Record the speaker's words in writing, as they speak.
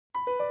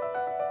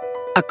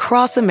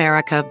Across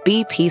America,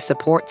 BP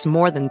supports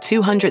more than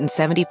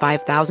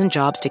 275,000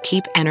 jobs to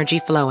keep energy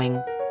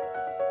flowing.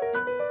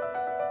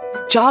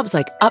 Jobs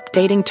like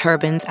updating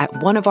turbines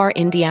at one of our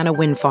Indiana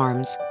wind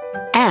farms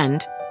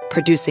and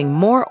producing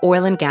more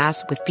oil and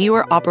gas with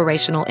fewer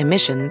operational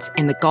emissions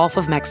in the Gulf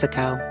of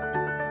Mexico.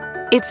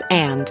 It's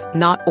and,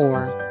 not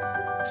or.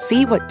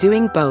 See what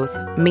doing both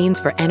means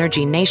for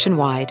energy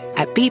nationwide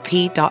at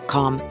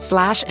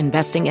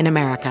bp.com/investing in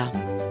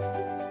America.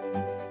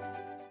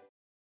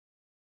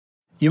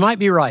 You might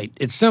be right.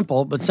 It's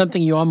simple, but something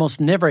you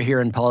almost never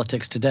hear in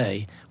politics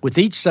today, with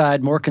each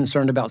side more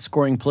concerned about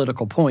scoring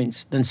political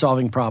points than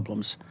solving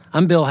problems.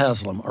 I'm Bill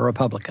Haslam, a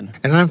Republican.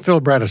 And I'm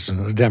Phil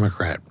Bredesen, a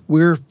Democrat.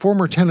 We're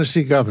former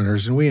Tennessee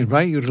governors, and we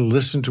invite you to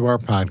listen to our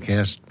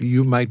podcast,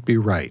 You Might Be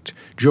Right.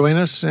 Join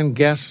us and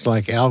guests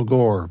like Al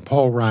Gore,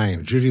 Paul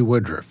Ryan, Judy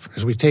Woodruff,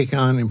 as we take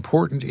on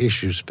important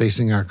issues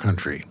facing our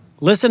country.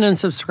 Listen and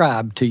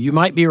subscribe to You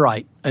Might Be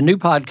Right, a new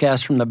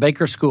podcast from the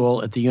Baker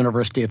School at the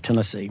University of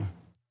Tennessee.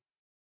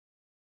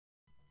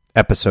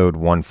 Episode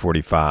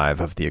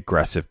 145 of the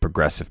Aggressive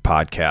Progressive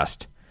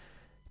Podcast.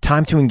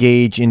 Time to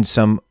engage in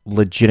some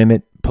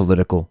legitimate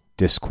political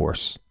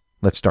discourse.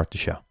 Let's start the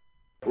show.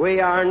 We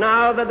are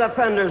now the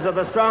defenders of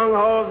the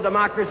stronghold of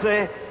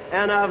democracy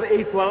and of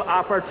equal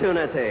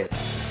opportunity.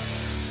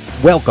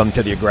 Welcome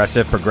to the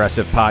Aggressive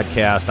Progressive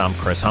Podcast. I'm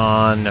Chris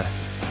Hahn,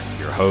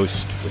 your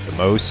host with the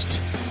most.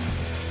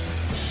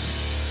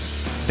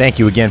 Thank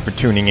you again for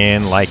tuning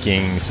in,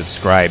 liking,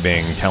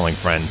 subscribing, telling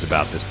friends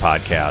about this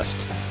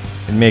podcast.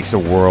 It makes a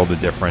world of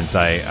difference.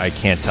 I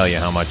can't tell you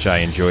how much I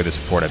enjoy the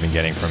support I've been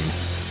getting from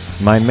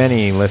my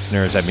many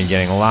listeners. I've been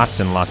getting lots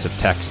and lots of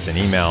texts and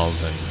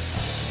emails, and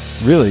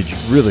really,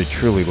 really,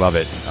 truly love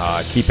it.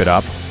 Keep it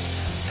up.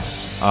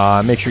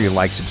 Make sure you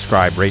like,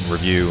 subscribe, rate, and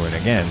review, and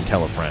again,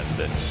 tell a friend.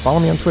 And follow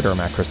me on Twitter.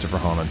 I'm at Christopher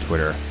Hahn on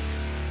Twitter.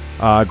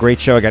 Great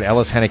show. I got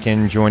Ellis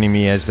Henican joining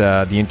me as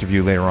the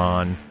interview later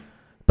on.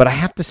 But I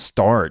have to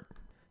start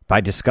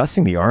by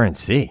discussing the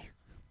RNC.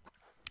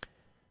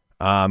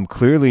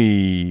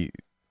 Clearly,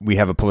 we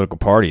have a political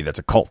party that's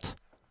a cult.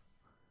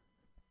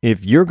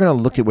 If you're going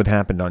to look at what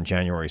happened on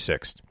January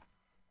 6th,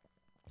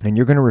 and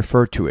you're going to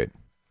refer to it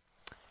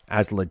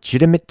as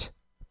legitimate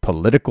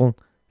political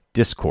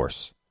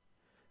discourse,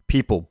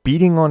 people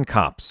beating on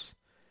cops,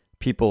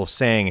 people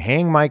saying,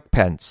 hang Mike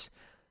Pence,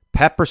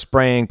 pepper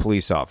spraying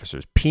police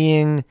officers,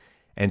 peeing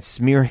and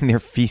smearing their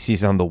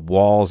feces on the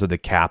walls of the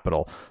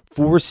Capitol,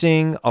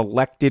 forcing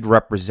elected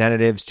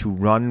representatives to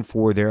run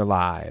for their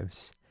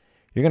lives.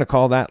 You're going to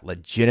call that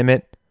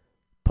legitimate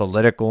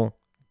political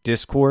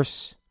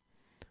discourse?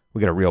 We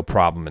got a real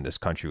problem in this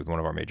country with one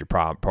of our major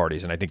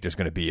parties, and I think there's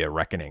going to be a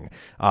reckoning.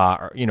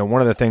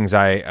 One of the things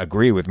I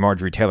agree with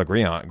Marjorie Taylor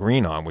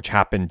Greene on, which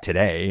happened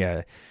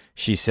today,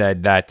 she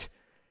said that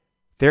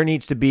there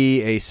needs to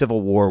be a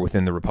civil war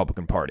within the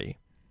Republican Party.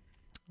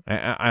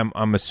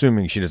 I'm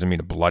assuming she doesn't mean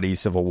a bloody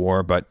civil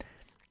war, but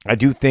I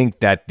do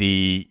think that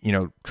the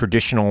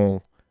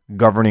traditional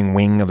governing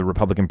wing of the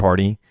Republican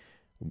Party,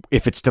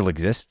 if it still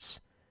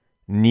exists,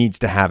 needs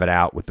to have it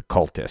out with the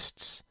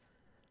cultists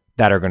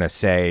that are going to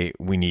say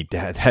we need to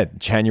have that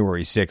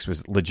January 6th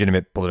was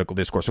legitimate political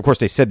discourse. Of course,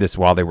 they said this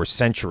while they were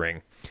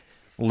censuring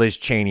Liz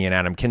Cheney and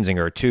Adam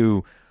Kinzinger,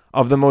 two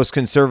of the most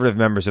conservative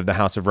members of the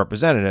House of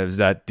Representatives,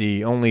 that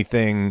the only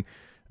thing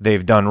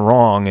they've done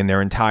wrong in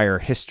their entire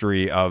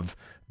history of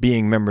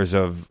being members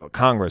of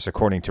Congress,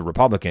 according to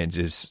Republicans,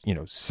 is,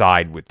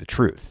 side with the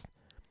truth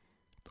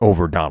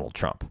over Donald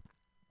Trump.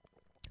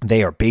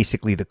 They are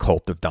basically the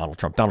cult of Donald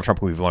Trump. Donald Trump,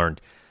 who we've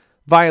learned,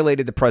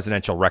 violated the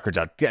Presidential Records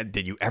Act.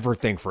 Did you ever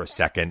think for a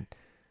second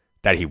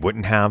that he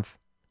wouldn't have?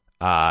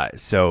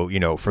 So,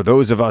 for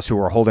those of us who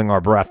are holding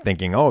our breath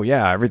thinking, oh,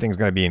 yeah, everything's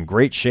going to be in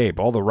great shape.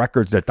 All the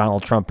records that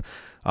Donald Trump,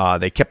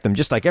 they kept them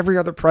just like every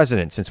other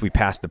president since we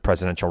passed the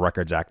Presidential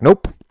Records Act.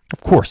 Nope, of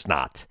course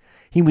not.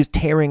 He was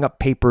tearing up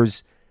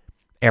papers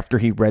after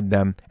he read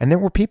them. And there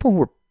were people who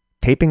were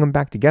taping them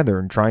back together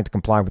and trying to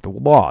comply with the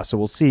law. So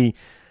we'll see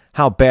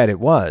how bad it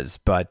was.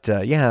 But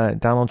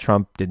Donald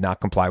Trump did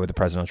not comply with the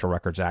Presidential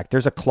Records Act.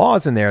 There's a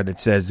clause in there that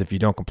says if you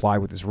don't comply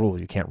with this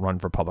rule, you can't run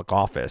for public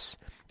office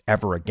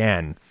ever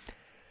again.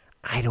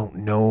 I don't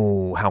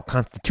know how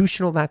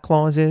constitutional that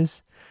clause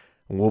is.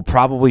 We'll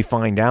probably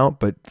find out,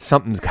 but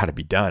something's got to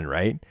be done,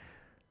 right?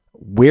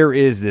 Where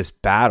is this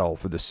battle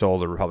for the soul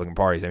of the Republican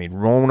parties? I mean,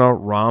 Ronna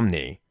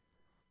Romney,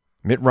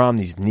 Mitt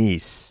Romney's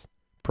niece,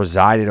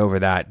 presided over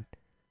that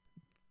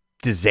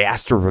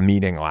disaster of a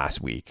meeting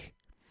last week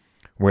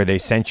where they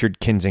censured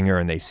Kinzinger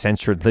and they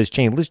censured Liz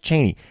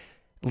Cheney.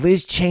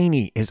 Liz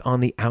Cheney is on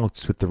the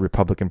outs with the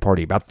Republican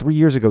Party. About 3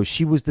 years ago,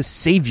 she was the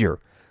savior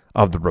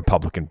of the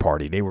Republican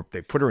Party. They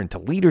put her into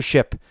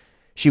leadership.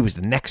 She was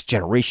the next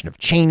generation of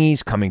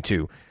Cheneys coming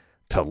to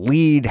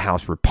lead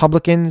House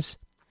Republicans.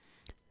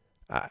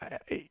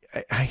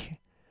 I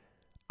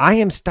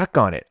am stuck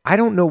on it. I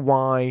don't know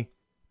why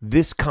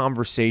this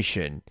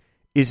conversation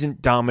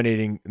isn't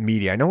dominating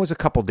media. I know it was a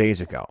couple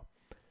days ago,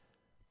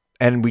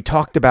 and we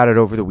talked about it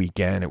over the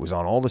weekend. It was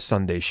on all the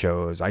Sunday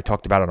shows. I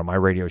talked about it on my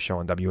radio show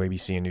on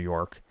WABC in New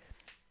York.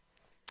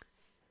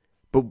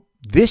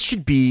 This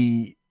should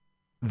be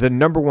the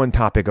number one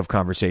topic of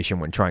conversation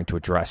when trying to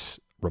address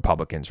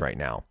Republicans right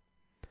now.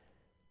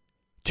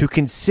 To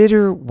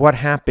consider what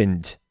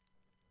happened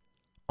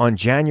on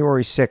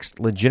January 6th,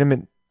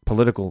 legitimate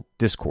political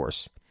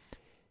discourse,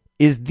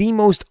 is the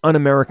most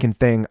un-American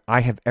thing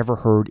I have ever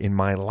heard in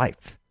my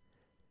life.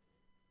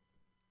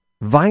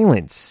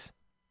 Violence,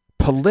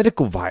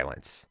 political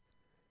violence,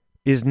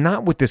 is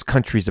not what this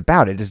country is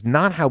about. It is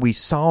not how we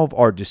solve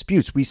our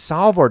disputes. We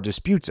solve our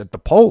disputes at the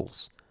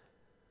polls.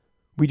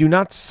 We do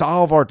not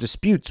solve our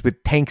disputes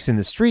with tanks in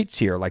the streets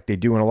here like they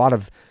do in a lot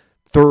of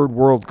third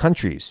world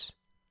countries.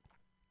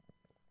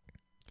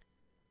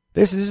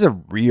 This is a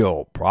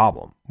real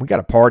problem. We got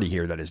a party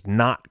here that is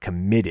not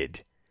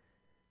committed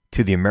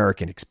to the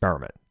American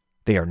experiment.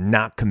 They are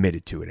not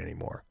committed to it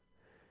anymore.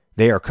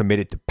 They are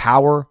committed to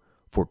power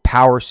for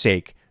power's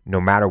sake, no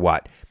matter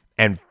what.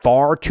 And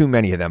far too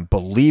many of them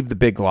believe the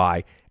big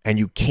lie, and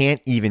you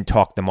can't even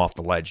talk them off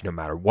the ledge no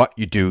matter what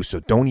you do, so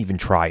don't even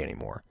try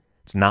anymore.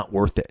 It's not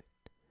worth it.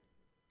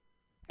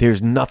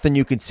 There's nothing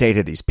you can say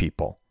to these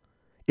people.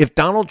 If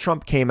Donald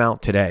Trump came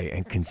out today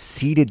and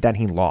conceded that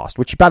he lost,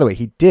 which, by the way,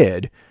 he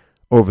did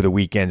over the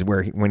weekend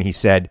when he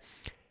said,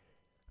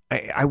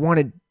 I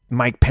wanted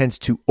Mike Pence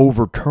to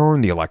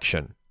overturn the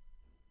election.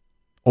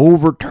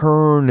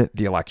 Overturn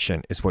the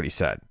election is what he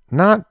said.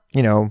 Not,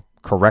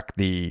 correct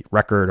the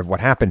record of what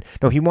happened.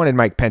 No, he wanted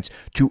Mike Pence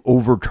to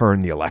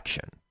overturn the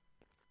election.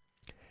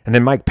 And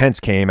then Mike Pence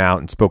came out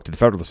and spoke to the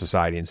Federalist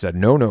Society and said,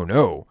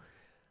 no,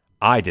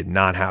 I did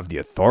not have the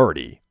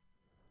authority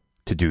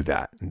to do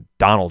that. And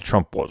Donald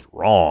Trump was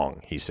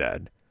wrong, he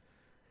said.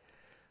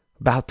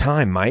 About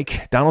time,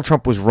 Mike. Donald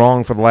Trump was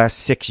wrong for the last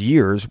 6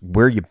 years.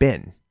 Where you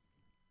been?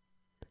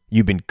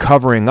 You've been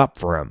covering up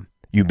for him.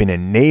 You've been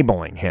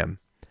enabling him.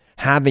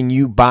 Having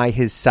you by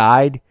his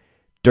side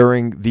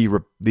during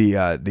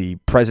the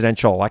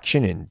presidential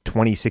election in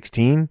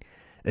 2016,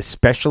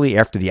 especially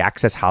after the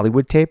Access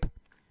Hollywood tape,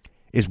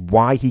 is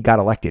why he got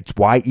elected. It's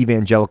why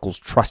evangelicals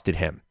trusted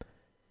him.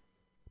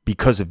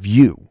 Because of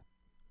you.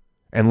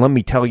 And let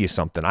me tell you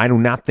something. I do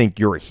not think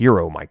you're a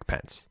hero, Mike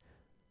Pence.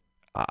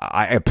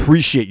 I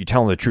appreciate you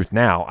telling the truth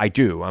now. I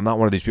do. I'm not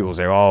one of these people who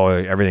say, oh,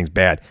 everything's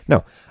bad.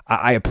 No,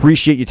 I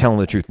appreciate you telling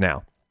the truth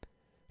now.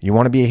 You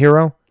want to be a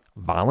hero?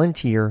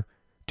 Volunteer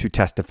to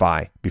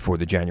testify before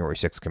the January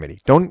 6th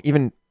committee. Don't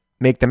even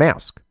make them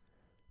ask.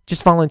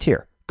 Just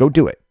volunteer. Go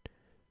do it.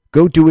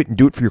 Go do it and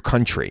do it for your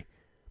country.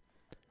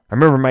 I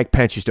remember Mike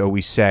Pence used to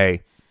always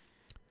say,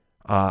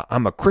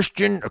 I'm a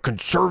Christian, a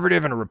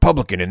conservative, and a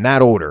Republican in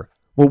that order.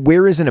 Well,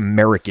 where is an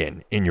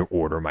American in your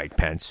order, Mike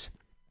Pence?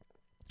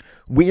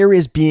 Where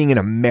is being an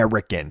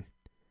American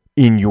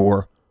in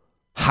your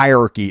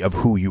hierarchy of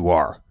who you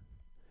are?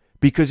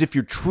 Because if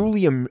you're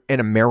truly an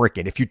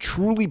American, if you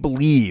truly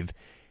believe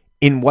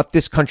in what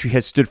this country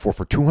has stood for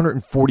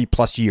 240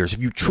 plus years, if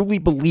you truly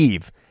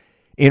believe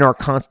in our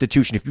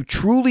Constitution, if you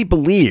truly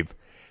believe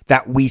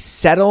that we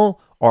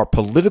settle our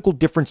political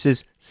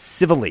differences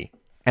civilly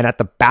and at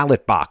the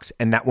ballot box,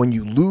 and that when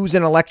you lose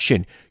an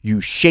election, you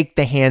shake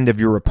the hand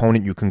of your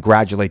opponent, you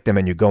congratulate them,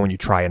 and you go and you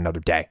try another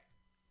day.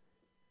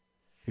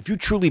 If you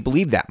truly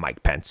believe that,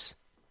 Mike Pence,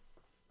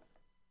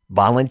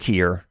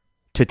 volunteer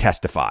to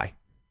testify.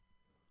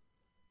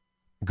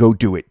 Go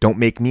do it. Don't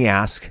make me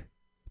ask.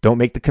 Don't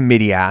make the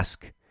committee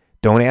ask.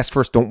 Don't ask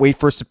first. Don't wait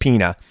for a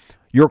subpoena.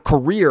 Your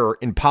career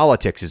in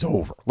politics is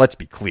over. Let's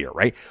be clear,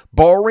 right?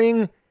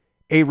 Barring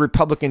a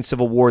Republican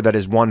civil war that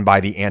is won by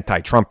the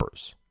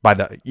anti-Trumpers, by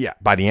the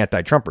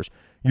anti-Trumpers,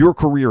 your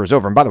career is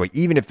over. And by the way,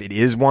 even if it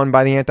is won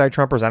by the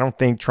anti-Trumpers, I don't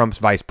think Trump's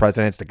vice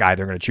president's the guy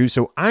they're going to choose.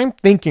 So I'm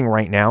thinking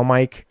right now,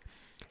 Mike,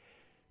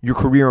 your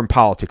career in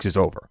politics is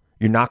over.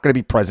 You're not going to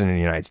be president of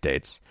the United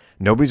States.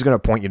 Nobody's going to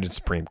appoint you to the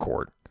Supreme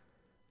Court.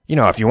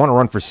 If you want to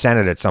run for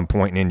Senate at some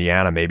point in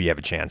Indiana, maybe you have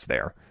a chance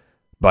there.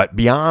 But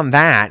beyond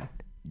that,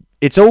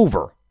 it's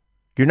over.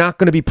 You're not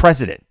going to be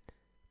president.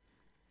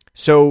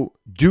 So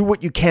do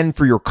what you can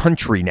for your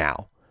country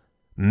now.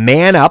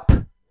 Man up,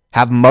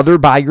 have mother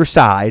by your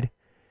side,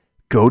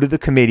 go to the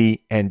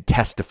committee and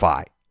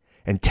testify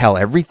and tell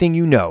everything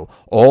you know,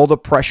 all the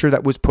pressure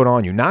that was put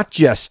on you, not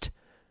just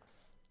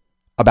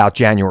about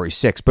January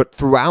 6th, but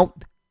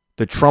throughout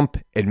the Trump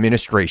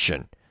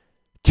administration.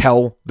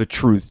 Tell the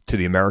truth to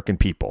the American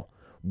people.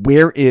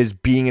 Where is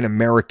being an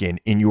American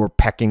in your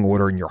pecking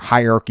order, in your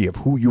hierarchy of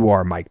who you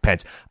are, Mike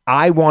Pence?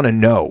 I want to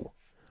know.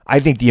 I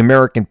think the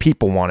American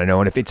people want to know.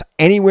 And if it's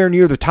anywhere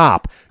near the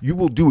top, you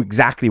will do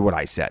exactly what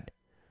I said.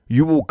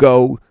 You will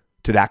go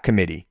to that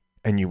committee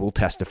and you will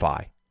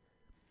testify.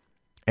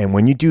 And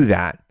when you do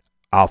that,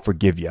 I'll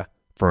forgive you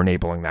for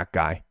enabling that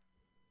guy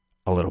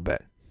a little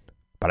bit.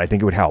 But I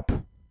think it would help.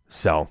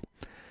 So,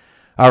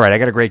 all right, I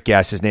got a great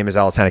guest. His name is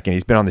Ellis Henican.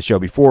 He's been on the show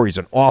before. He's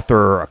an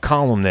author, a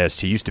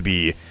columnist. He used to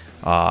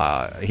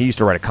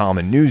write a column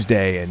in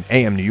Newsday and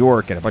AM New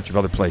York and a bunch of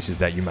other places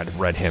that you might have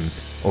read him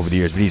over the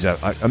years. But he's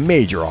a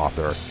major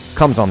author.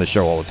 Comes on the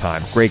show all the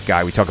time. Great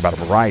guy. We talk about a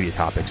variety of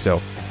topics.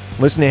 So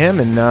listen to him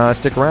and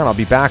stick around. I'll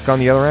be back on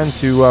the other end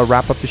to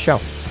wrap up the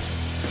show.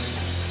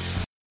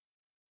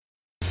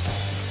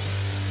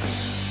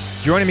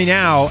 Joining me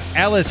now,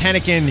 Ellis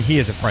Henican. He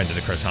is a friend of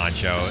the Chris Hahn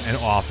Show, an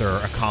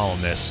author, a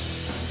columnist,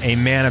 a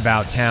man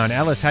about town.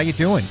 Ellis, how you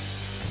doing?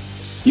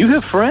 You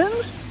have friends?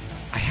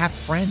 I have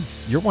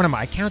friends. You're one of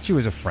my. I count you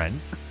as a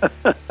friend.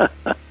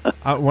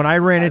 When I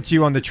ran into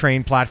you on the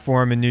train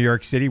platform in New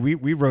York City,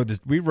 we rode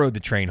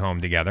the train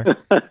home together.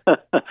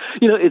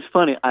 It's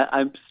funny.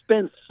 I've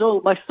spent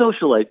my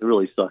social life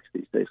really sucks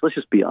these days. Let's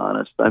just be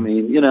honest. I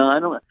mean, I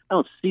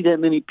don't see that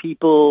many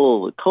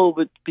people.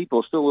 COVID, people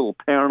are still a little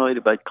paranoid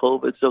about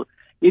COVID. So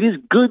it is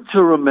good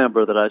to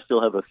remember that I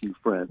still have a few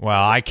friends.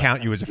 Well, I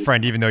count you as a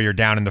friend, even though you're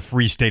down in the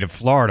free state of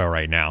Florida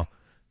right now.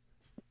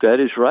 That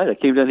is right. I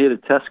came down here to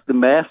test the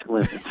mask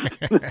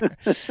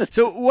limits.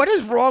 So what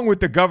is wrong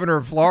with the governor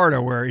of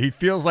Florida where he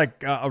feels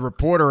like a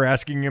reporter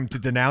asking him to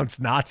denounce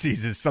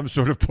Nazis is some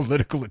sort of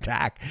political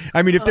attack?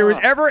 I mean, if there was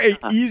ever an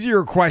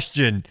easier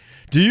question,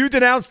 do you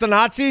denounce the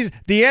Nazis?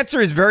 The answer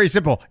is very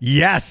simple.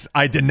 Yes,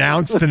 I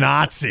denounce the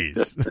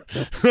Nazis.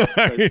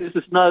 This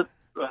is not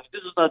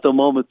the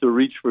moment to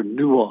reach for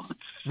nuance.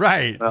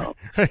 Right. No.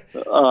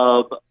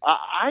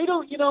 I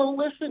don't,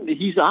 listen,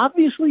 he's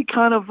obviously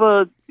kind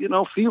of,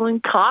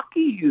 feeling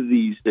cocky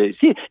these days.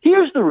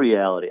 Here's the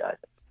reality, I think.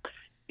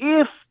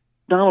 If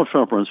Donald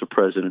Trump runs for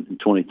president in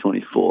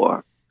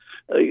 2024,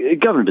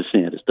 Governor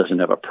DeSantis doesn't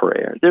have a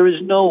prayer. There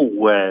is no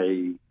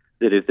way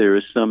that if there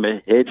is some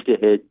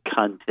head-to-head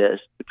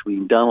contest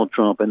between Donald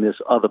Trump and this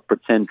other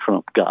pretend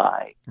Trump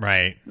guy,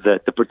 right,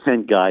 that the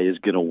pretend guy is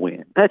going to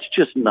win. That's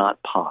just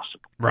not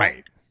possible.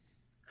 Right.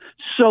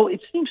 So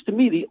it seems to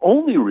me the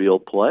only real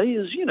play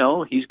is,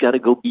 he's got to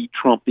go be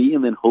Trumpy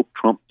and then hope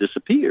Trump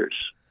disappears.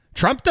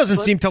 Trump doesn't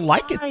seem to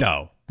like it,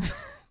 though.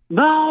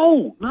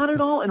 No, not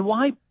at all. And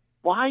why,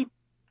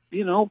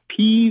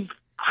 peeve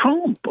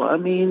Trump? I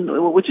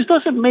mean, which just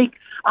doesn't make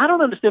 – I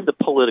don't understand the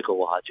political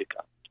logic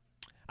of it.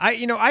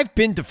 I've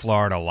been to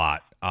Florida a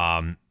lot.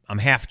 I'm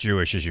half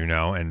Jewish, as you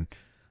know, and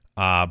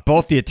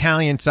both the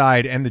Italian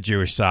side and the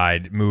Jewish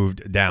side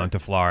moved down to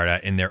Florida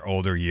in their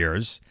older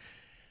years.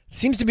 It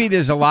seems to me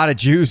there's a lot of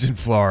Jews in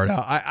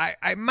Florida.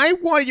 You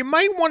might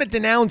want to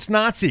denounce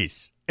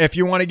Nazis if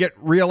you want to get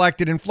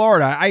reelected in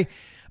Florida.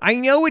 I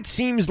know it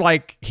seems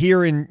like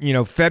here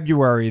in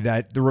February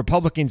that the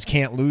Republicans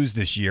can't lose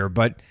this year,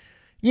 but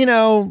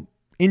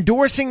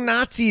endorsing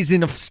Nazis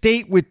in a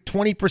state with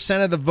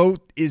 20% of the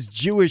vote is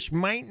Jewish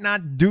might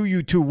not do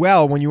you too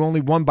well when you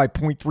only won by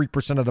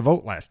 0.3% of the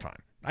vote last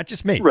time. That's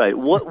just me. Right.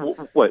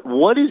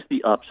 What is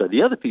the upside?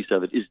 The other piece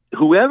of it is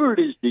whoever it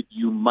is that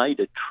you might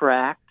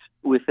attract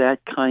with that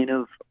kind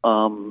of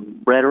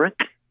rhetoric,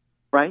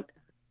 right?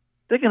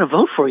 They're going to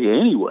vote for you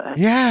anyway.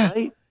 Yeah.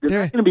 Right?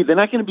 They're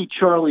not going to be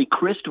Charlie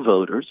Crist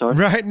voters, are they?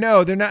 Right.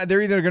 No, they're not.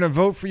 They're either going to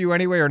vote for you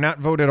anyway or not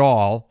vote at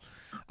all.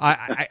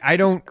 I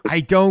don't.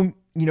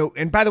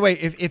 And by the way,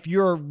 if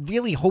you're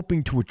really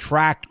hoping to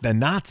attract the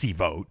Nazi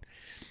vote,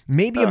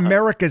 maybe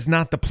America's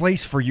not the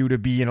place for you to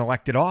be in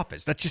elected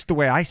office. That's just the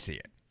way I see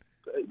it.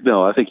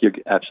 No, I think you're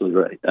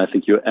absolutely right.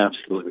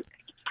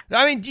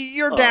 I mean,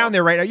 you're down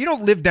there right now. You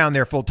don't live down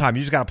there full time.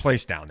 You just got a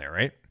place down there,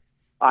 right?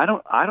 I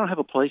don't have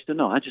a place to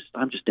know. I'm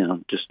just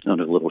down on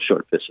a little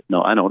short visit.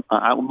 No, I don't.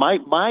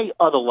 My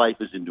other life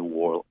is in New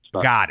Orleans.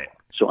 Got it.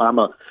 So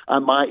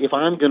if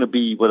I'm going to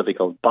be, what are they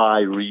called,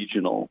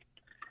 bi-regional,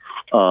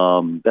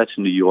 that's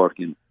New York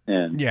and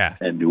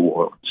New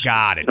Orleans.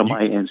 Got it.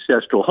 My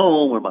ancestral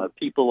home where my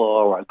people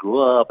are, where I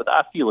grew up, and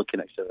I feel a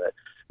connection to that.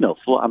 No,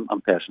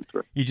 I'm passing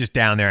through. You're just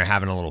down there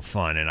having a little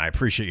fun, and I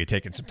appreciate you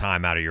taking some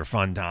time out of your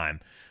fun time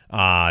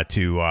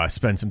to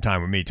spend some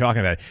time with me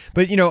talking about it.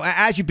 But,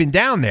 as you've been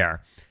down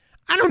there,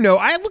 I don't know.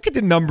 I look at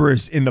the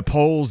numbers in the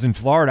polls in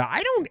Florida.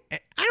 I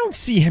don't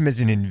see him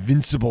as an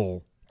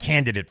invincible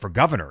candidate for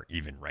governor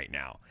even right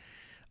now.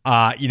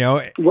 I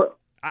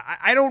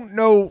don't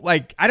know.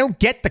 Like, I don't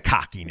get the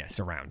cockiness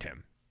around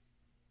him.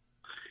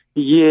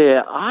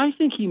 Yeah, I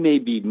think he may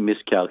be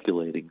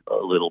miscalculating a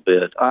little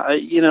bit. I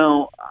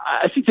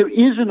think there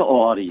is an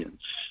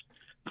audience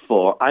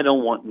for I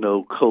don't want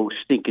no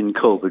stinking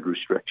COVID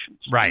restrictions.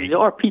 Right. I mean, there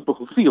are people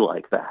who feel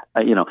like that.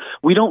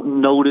 We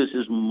don't notice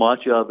as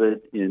much of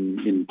it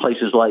in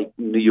places like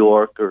New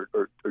York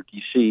or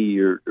D.C.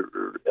 or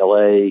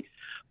L.A.,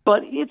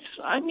 but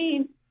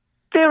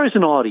there is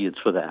an audience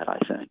for that, I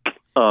think.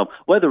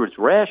 Whether it's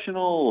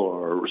rational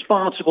or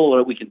responsible,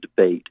 or we can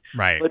debate.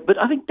 Right. But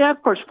I think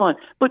that part's fine.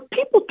 But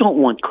people don't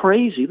want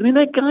crazy. I mean,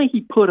 that guy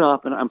he put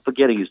up, and I'm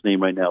forgetting his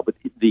name right now, but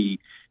is he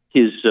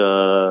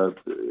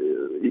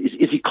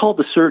called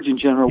the Surgeon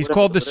General? He's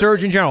called the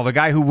Surgeon General, the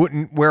guy who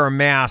wouldn't wear a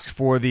mask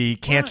for the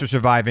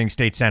cancer-surviving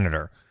state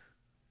senator.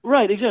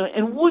 Right, exactly,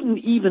 and wouldn't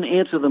even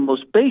answer the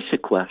most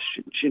basic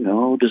questions.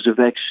 Does a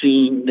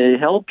vaccine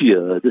help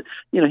you?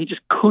 He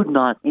just could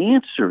not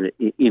answer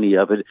any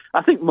of it.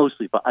 I think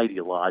mostly for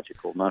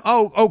ideological, not.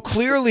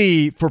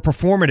 Clearly for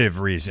performative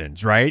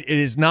reasons, right? It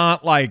is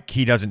not like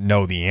he doesn't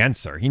know the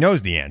answer. He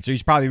knows the answer.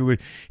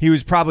 He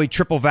was probably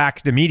triple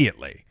vaxxed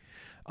immediately.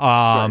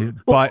 Right.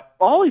 But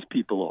all these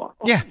people are.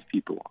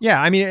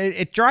 Yeah. I mean,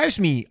 it drives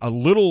me a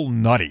little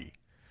nutty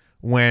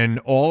when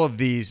all of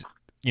these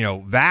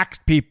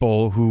vaxxed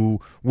people who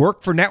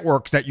work for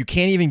networks that you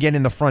can't even get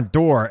in the front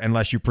door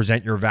unless you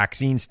present your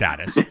vaccine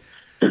status.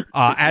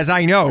 As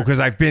I know, because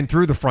I've been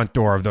through the front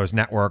door of those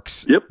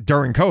networks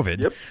during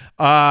COVID.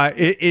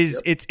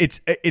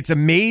 It's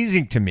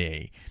amazing to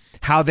me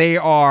how they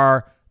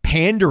are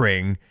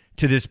pandering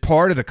to this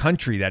part of the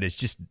country that is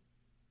just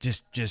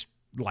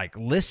like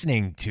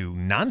listening to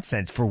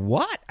nonsense for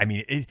what? I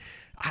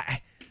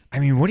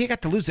mean, what do you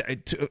got to lose?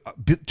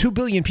 2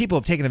 billion people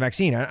have taken the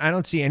vaccine. I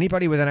don't see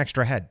anybody with an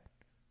extra head.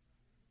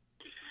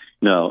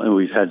 No, and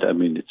we've had.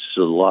 It's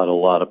a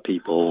lot of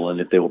people, and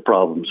if there were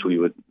problems, we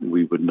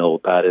would know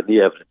about it.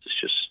 The evidence is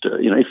just,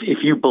 if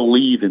you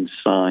believe in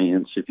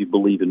science, if you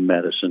believe in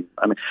medicine.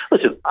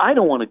 Listen, I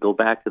don't want to go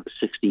back to the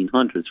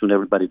 1600s when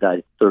everybody died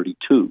at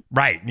 32.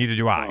 Right. Neither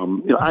do I.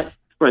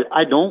 Right.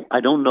 I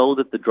don't know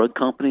that the drug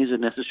companies are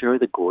necessarily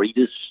the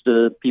greatest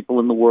people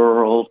in the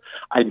world.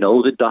 I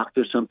know that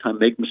doctors sometimes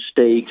make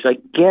mistakes. I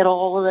get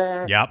all of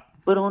that. Yep.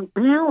 But on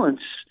balance,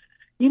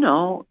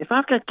 if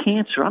I've got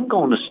cancer, I'm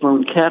going to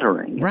Sloan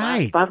Kettering.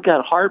 Right. If I've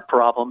got heart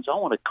problems, I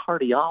want a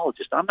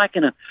cardiologist. I'm not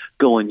going to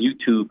go on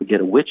YouTube and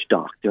get a witch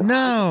doctor.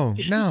 No.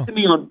 To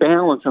me, on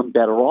balance, I'm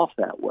better off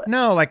that way.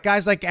 No, like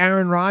guys like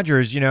Aaron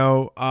Rodgers,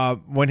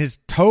 when his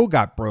toe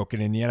got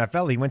broken in the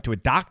NFL, he went to a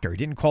doctor. He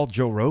didn't call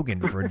Joe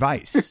Rogan for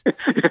advice.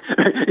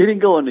 He didn't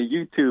go onto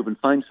YouTube and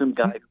find some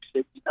guy who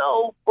said,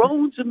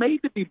 bones are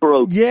made to be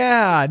broken.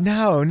 Yeah,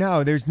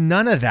 no, there's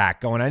none of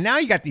that going on. Now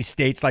you got these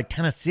states like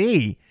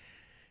Tennessee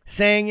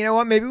saying,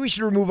 maybe we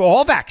should remove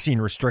all vaccine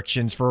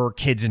restrictions for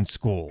kids in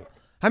school.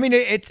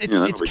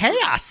 It's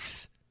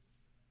chaos.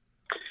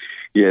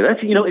 Yeah, that's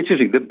it's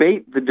interesting.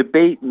 The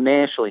debate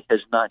nationally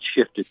has not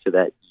shifted to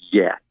that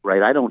yet,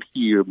 right? I don't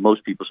hear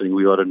most people saying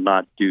we ought to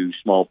not do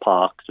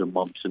smallpox or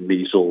mumps and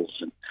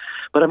measles,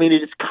 but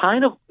it's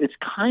kind of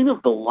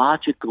the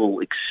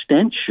logical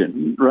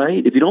extension,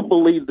 right? If you don't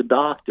believe the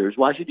doctors,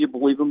 why should you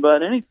believe them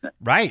about anything?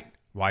 Right?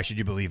 Why should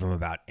you believe them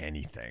about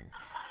anything?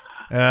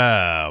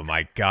 Oh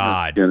my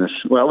God! Oh, goodness.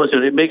 Well,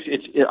 listen,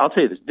 I'll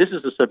tell you this. This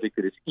is a subject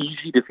that is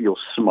easy to feel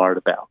smart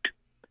about.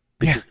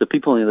 Because the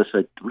people on the other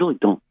side really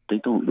don't. They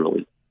don't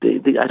really.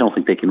 I don't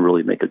think they can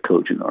really make a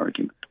cogent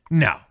argument.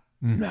 No,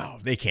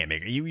 they can't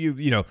make it.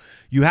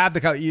 You have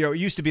the. It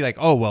used to be like,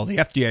 oh well, the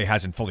FDA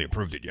hasn't fully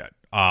approved it yet.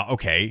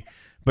 Okay,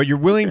 but you're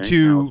willing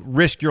to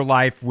risk your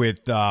life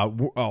with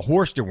a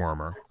horse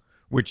dewormer,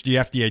 which the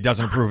FDA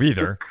doesn't approve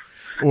either.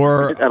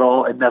 Or at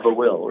all, it never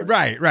will.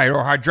 Right.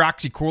 Or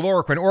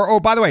hydroxychloroquine. Or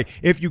by the way,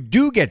 if you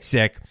do get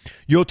sick,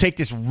 you'll take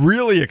this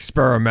really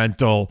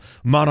experimental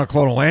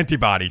monoclonal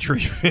antibody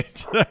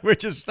treatment,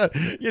 which is,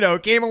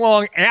 came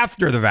along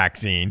after the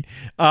vaccine.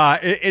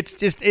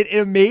 It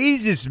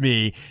amazes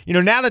me.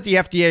 Now that the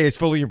FDA has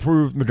fully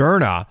approved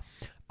Moderna,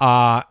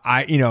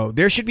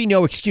 there should be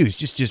no excuse.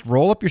 Just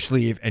roll up your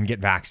sleeve and get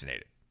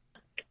vaccinated.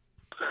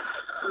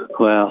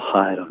 Well,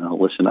 I don't know.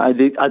 Listen, I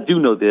do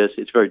know this.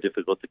 It's very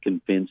difficult to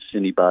convince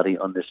anybody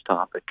on this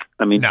topic.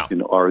 You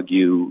can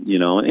argue,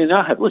 and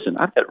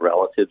I've got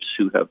relatives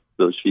who have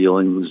those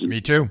feelings. Me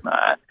too.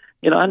 I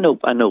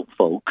know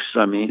folks.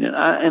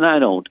 And I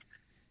don't,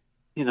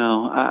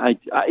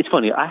 it's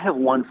funny. I have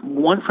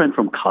one friend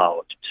from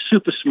college,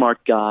 super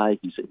smart guy.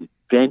 He's an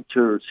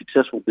inventor,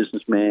 successful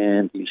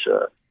businessman. He's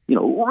a,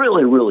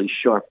 really, really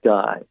sharp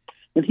guy.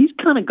 And he's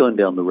kind of gone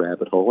down the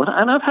rabbit hole.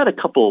 And I've had a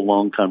couple of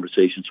long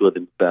conversations with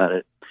him about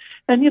it.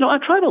 And, I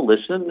try to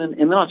listen, and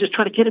then I'll just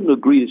try to get him to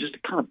agree to just the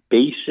kind of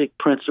basic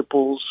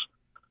principles.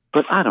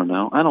 But I don't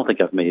know. I don't think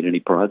I've made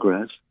any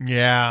progress.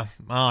 Yeah.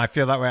 Well, I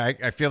feel that way.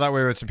 I feel that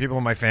way with some people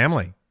in my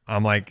family.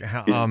 I'm like,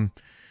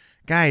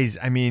 guys,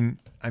 I'm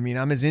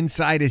as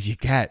inside as you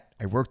get.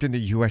 I worked in the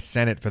U.S.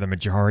 Senate for the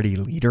majority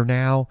leader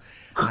now.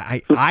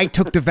 I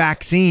took the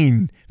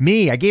vaccine.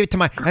 I gave it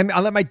to I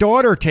let my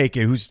daughter take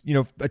it, who's,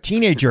 a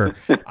teenager.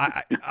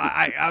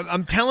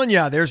 I'm telling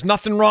you, there's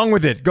nothing wrong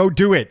with it. Go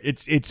do it.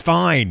 It's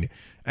fine.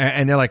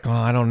 And they're like, oh,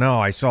 I don't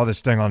know. I saw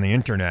this thing on the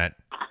internet.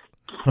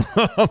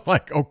 I'm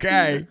like,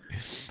 okay.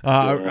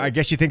 I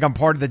guess you think I'm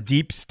part of the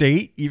deep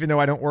state, even though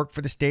I don't work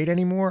for the state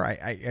anymore.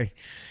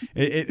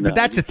 But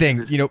that's the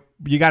thing.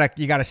 You got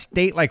a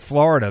state like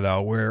Florida,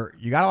 though, where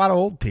you got a lot of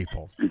old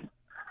people.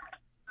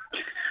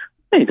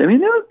 Hey,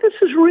 this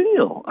is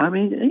real.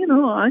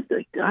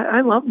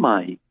 I love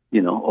my,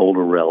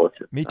 older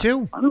relatives. Me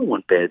too. I don't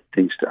want bad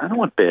things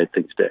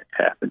to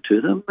happen to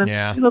them. And,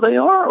 yeah. They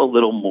are a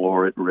little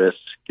more at risk,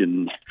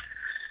 and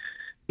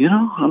I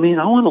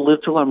want to live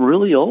till I'm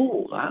really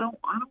old. I don't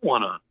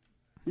want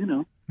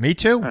to, Me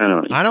too.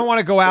 I don't want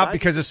to go out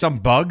because of some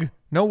bug.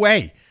 No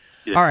way.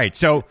 Yeah. All right.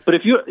 So, but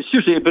if your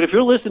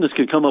listeners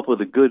can come up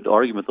with a good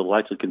argument that'll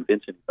actually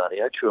convince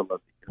anybody, I'd sure love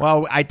to.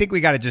 Well, I think we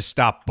got to just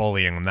stop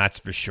bullying them. That's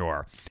for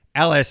sure.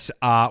 Ellis,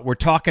 we're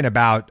talking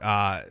about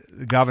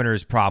the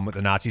governor's problem with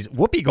the Nazis.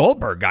 Whoopi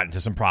Goldberg got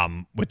into some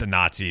problem with the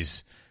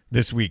Nazis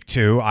this week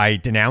too. I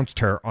denounced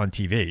her on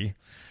TV,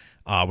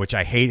 which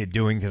I hated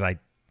doing because I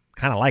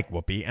kind of like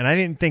Whoopi, and I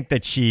didn't think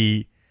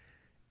she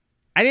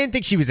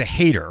was a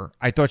hater.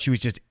 I thought she was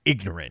just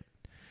ignorant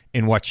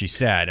in what she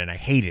said, and I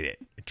hated it.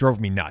 It drove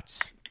me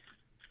nuts.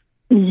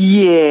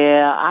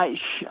 Yeah,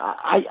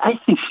 I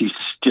think she's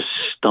just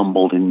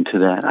stumbled into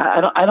that.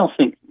 I don't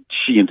think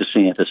she and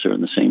DeSantis are in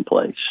the same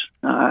place.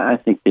 I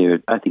think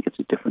it's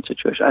a different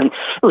situation.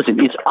 Listen,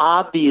 it's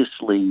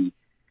obviously,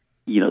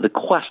 the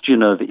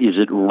question of, is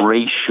it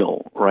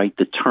racial, right?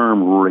 The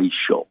term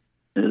racial,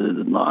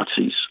 the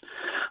Nazis,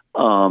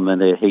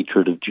 and their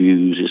hatred of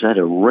Jews, is that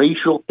a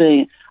racial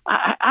thing?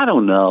 I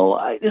don't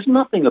know. There's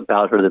nothing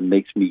about her that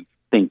makes me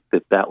think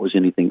that was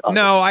anything other.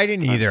 No, I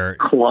didn't either.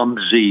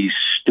 Clumsy,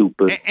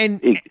 stupid,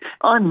 and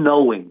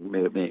unknowing,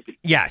 maybe.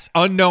 Yes,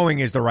 unknowing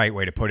is the right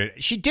way to put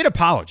it. She did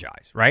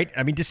apologize, right?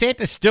 I mean,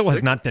 DeSantis still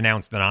has not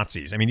denounced the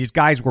Nazis. I mean, these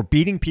guys were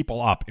beating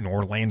people up in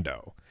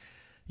Orlando,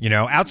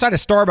 outside of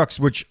Starbucks,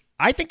 which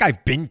I think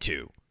I've been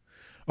to.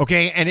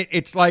 Okay, and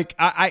it's like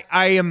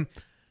I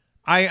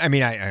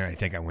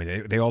think I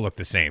went. They all look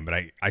the same, but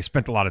I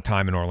spent a lot of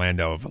time in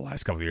Orlando over the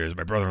last couple of years.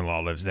 My brother-in-law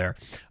lives there.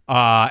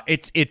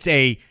 It's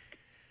a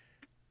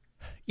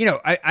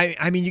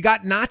you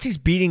got Nazis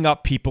beating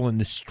up people in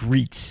the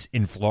streets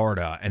in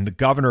Florida, and the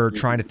governor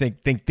trying to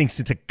thinks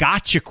it's a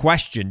gotcha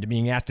question to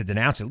being asked to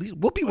denounce it. At least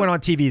Whoopi went on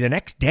TV the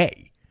next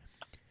day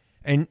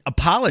and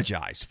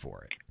apologized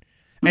for it.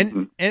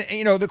 And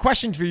the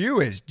question for you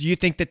is, do you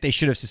think that they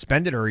should have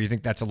suspended her, or do you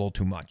think that's a little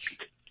too much?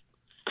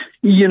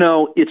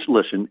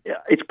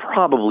 It's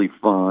probably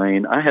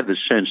fine. I had the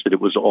sense that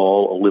it was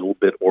all a little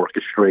bit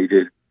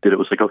orchestrated, that it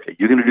was like, okay,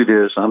 you're going to do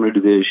this, I'm going to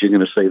do this, you're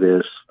going to say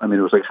this. I mean,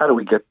 it was like, how do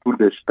we get through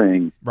this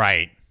thing?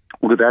 Right.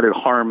 Without it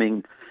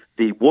harming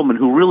the woman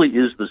who really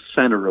is the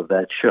center of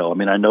that show. I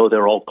mean, I know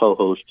they're all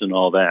co-hosts and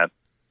all that,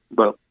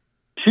 but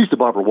she's the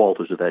Barbara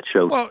Walters of that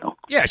show. Well,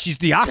 yeah, she's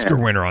the Oscar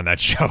winner on that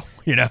show,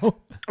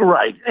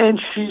 Right. And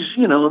she's,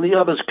 and the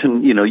others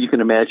can, you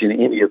can imagine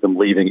any of them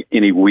leaving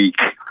any week.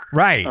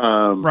 Right.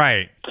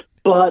 Right.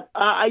 But,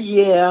 I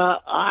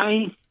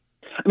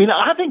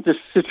think the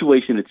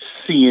situation at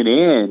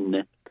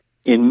CNN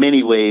in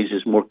many ways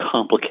is more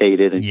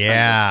complicated and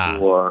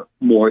kind of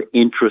more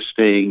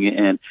interesting.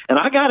 And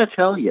I got to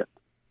tell you,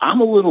 I'm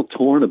a little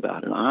torn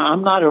about it.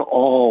 I'm not at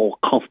all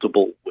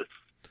comfortable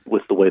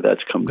with the way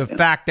that's come The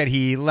fact that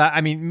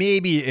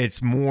maybe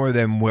it's more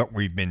than what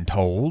we've been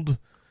told.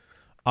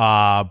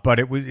 But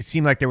it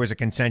seemed like there was a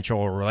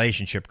consensual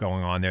relationship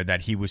going on there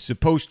that he was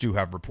supposed to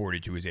have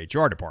reported to his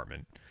HR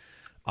department.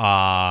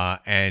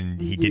 And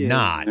he did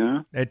not.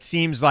 It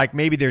seems like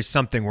maybe there's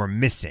something we're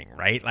missing,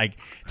 right? Like,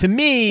 to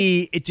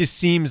me, it just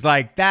seems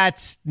like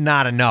that's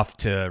not enough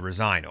to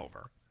resign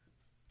over.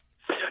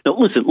 Now,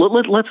 listen,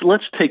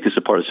 let's take this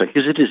apart a second,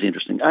 because it is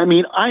interesting. I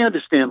mean, I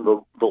understand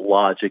the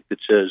logic that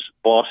says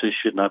bosses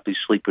should not be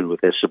sleeping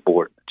with their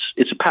subordinates.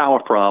 It's a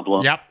power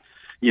problem. Yep.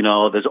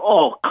 There's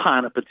all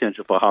kind of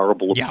potential for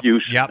horrible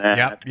abuse,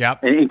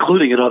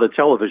 including at other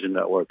television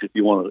networks. If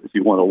you want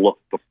to look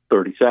for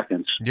 30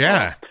 seconds,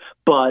 yeah.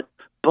 But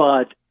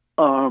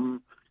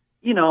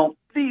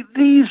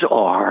these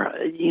are,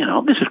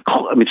 this is,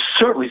 it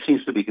certainly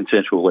seems to be a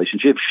consensual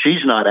relationship.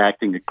 She's not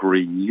acting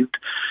aggrieved.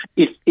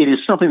 It is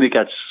something that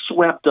got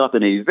swept up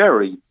in a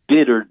very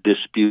bitter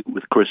dispute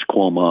with Chris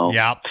Cuomo.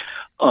 Yeah.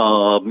 There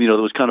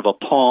was kind of a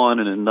pawn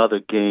in another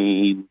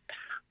game.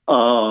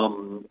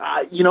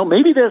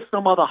 Maybe there's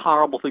some other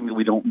horrible thing that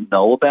we don't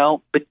know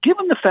about, but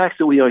given the facts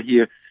that we are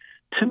here,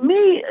 to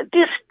me,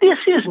 this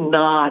is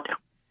not.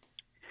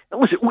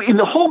 Listen, in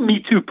the whole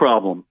Me Too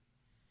problem,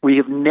 we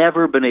have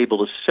never been able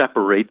to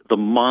separate the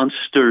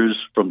monsters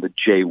from the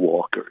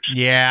jaywalkers.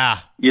 Yeah.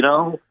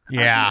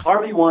 Yeah.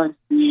 Harvey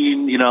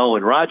Weinstein,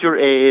 and Roger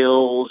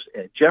Ailes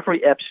and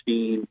Jeffrey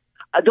Epstein.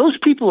 Those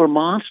people are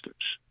monsters.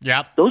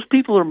 Yep. Those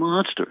people are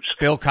monsters.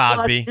 Bill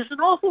Cosby. But there's an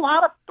awful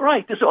lot of,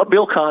 there's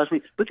Bill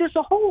Cosby, but there's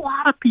a whole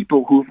lot of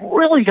people who've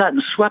really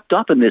gotten swept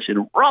up in this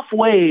in rough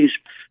ways.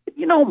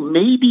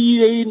 Maybe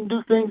they didn't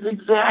do things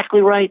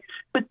exactly right,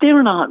 but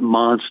they're not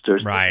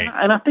monsters. Right.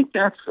 And I think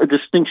that's a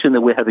distinction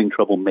that we're having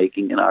trouble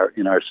making in our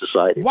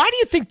society. Why do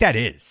you think that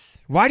is?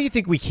 Why do you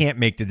think we can't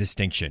make the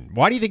distinction?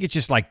 Why do you think it's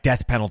just like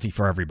death penalty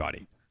for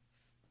everybody?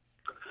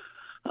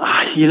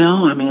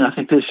 I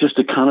think there's just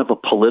a kind of a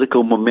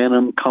political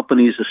momentum.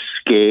 Companies are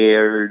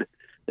scared.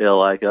 They're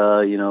like,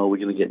 we're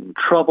going to get in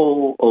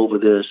trouble over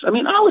this. I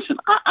mean, listen,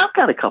 I've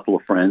got a couple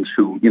of friends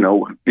who,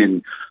 have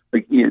been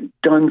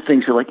done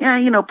things that are like,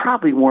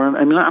 probably weren't.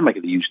 I mean, I'm not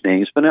going to use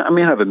names, but I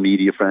have a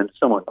media friend,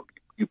 someone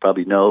you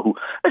probably know, who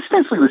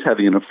essentially was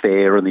having an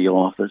affair in the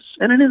office,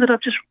 and it ended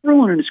up just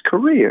ruining his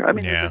career. I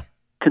mean, It's a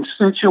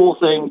consensual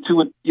thing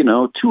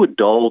two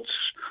adults.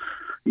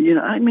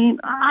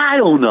 I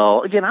don't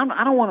know. Again,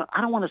 I don't want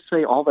to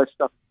say all that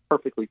stuff is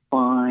perfectly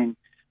fine,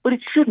 but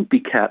it shouldn't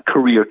be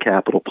career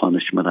capital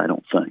punishment, I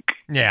don't think.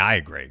 Yeah, I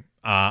agree.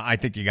 I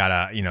think you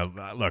gotta,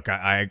 look,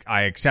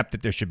 I accept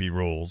that there should be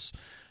rules.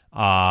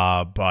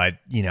 But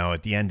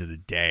at the end of the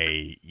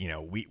day,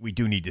 we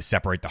do need to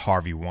separate the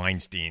Harvey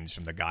Weinsteins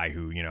from the guy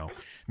who,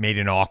 made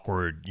an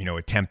awkward,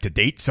 attempt to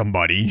date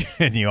somebody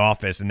in the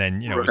office and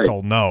then, was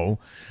told no.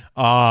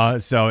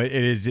 So it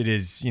is,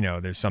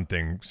 there's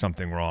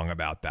something wrong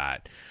about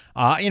that.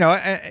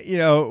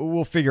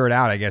 We'll figure it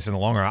out, I guess, in the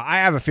long run. I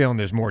have a feeling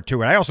there's more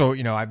to it. I also,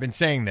 I've been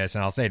saying this,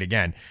 and I'll say it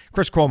again.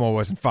 Chris Cuomo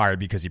wasn't fired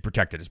because he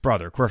protected his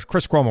brother. Chris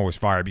Cuomo was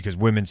fired because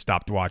women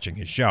stopped watching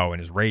his show and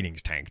his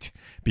ratings tanked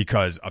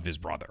because of his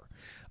brother.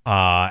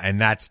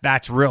 And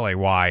that's really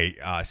why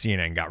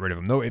CNN got rid of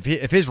him. Though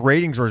if his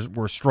ratings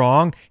were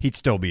strong, he'd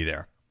still be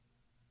there.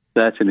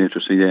 That's an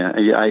interesting.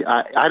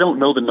 I don't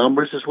know the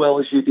numbers as well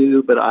as you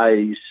do, but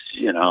I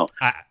know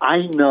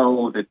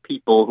that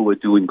people who are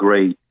doing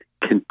great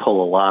can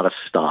pull a lot of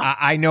stuff.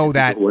 I know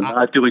that people who are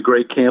not doing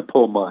great can't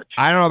pull much.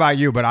 I don't know about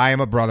you, but I am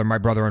a brother. My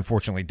brother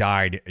unfortunately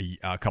died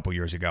a couple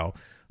years ago,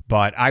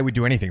 but I would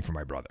do anything for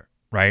my brother.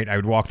 Right? I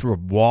would walk through a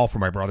wall for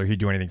my brother. He'd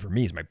do anything for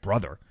me. He's my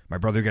brother. My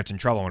brother gets in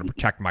trouble. I want to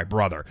protect my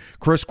brother.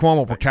 Chris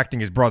Cuomo protecting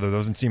his brother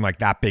doesn't seem like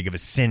that big of a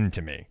sin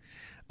to me.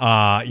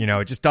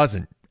 It just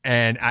doesn't.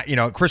 And,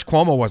 Chris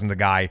Cuomo wasn't the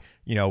guy,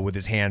 with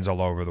his hands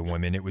all over the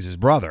women. It was his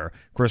brother.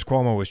 Chris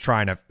Cuomo was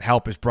trying to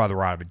help his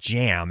brother out of a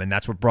jam, and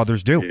that's what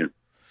brothers do. Yeah.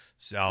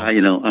 So,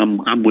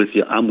 I'm with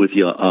you. I'm with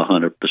you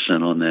 100%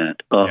 on that.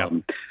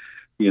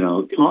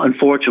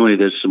 Unfortunately,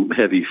 there's some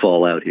heavy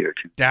fallout here,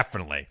 too.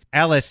 Definitely.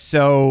 Ellis,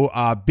 so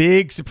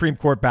big Supreme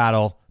Court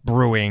battle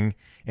brewing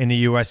in the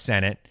U.S.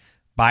 Senate.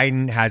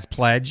 Biden has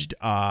pledged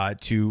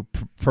to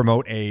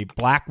promote a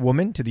black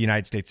woman to the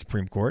United States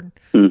Supreme Court.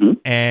 Mm-hmm.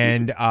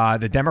 And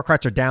the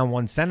Democrats are down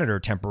one senator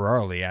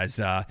temporarily as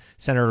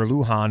Senator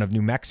Lujan of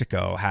New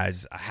Mexico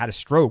has had a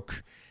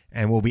stroke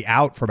and will be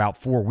out for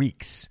about 4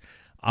 weeks.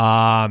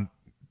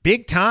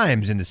 Big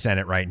times in the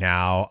Senate right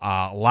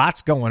now.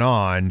 Lots going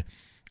on.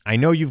 I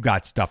know you've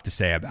got stuff to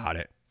say about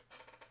it.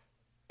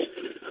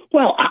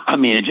 Well, I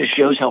mean, it just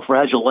shows how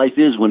fragile life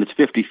is when it's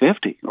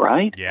 50-50,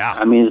 right? Yeah.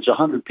 I mean, it's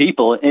 100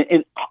 people.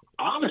 And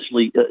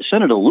honestly,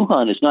 Senator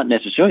Lujan is not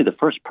necessarily the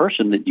first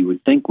person that you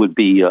would think would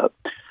be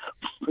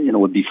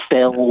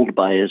felled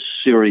by a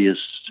serious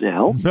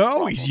health.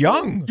 No, he's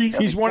young.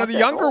 He's one of the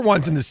younger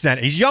ones in the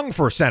Senate. He's young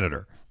for a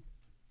senator.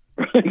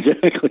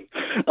 Exactly.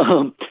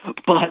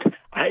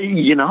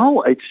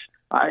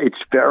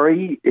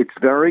 It's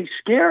very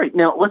scary.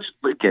 Now,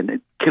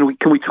 can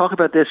we talk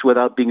about this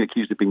without being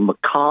accused of being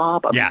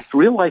macabre? I mean, yes. It's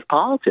real life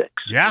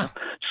politics. Yeah.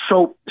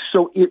 So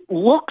it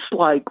looks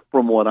like,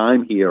 from what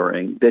I'm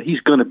hearing, that he's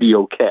going to be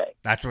okay.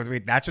 That's what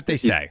they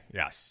say.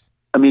 Yes.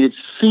 I mean, it's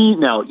seen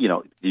now.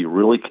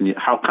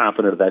 How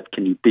confident of that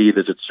can you be?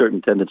 There's a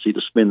certain tendency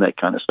to spin that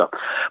kind of stuff.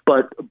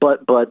 But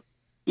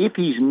if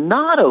he's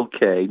not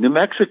okay, New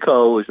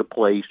Mexico is a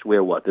place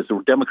where there's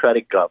a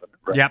Democratic governor.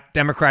 Right? Yep,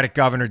 Democratic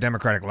governor,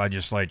 Democratic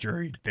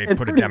legislature. They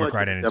put a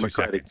Democrat in 2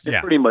 seconds. It's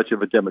pretty much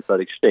of a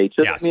Democratic state.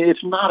 So, yes. I mean,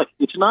 it's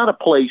not a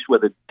place where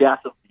the death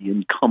of the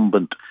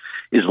incumbent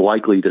is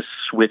likely to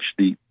switch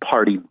the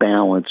party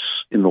balance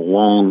in the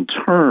long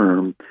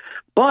term.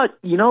 But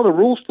the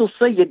rules still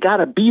say you got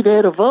to be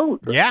there to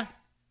vote. Right? Yeah,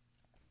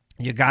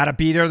 you got to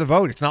be there to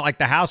vote. It's not like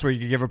the House where you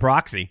can give a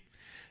proxy.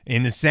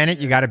 In the Senate,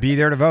 you got to be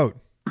there to vote.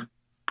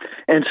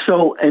 And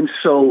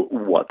so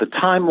what? The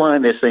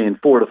timeline, they're saying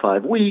 4 to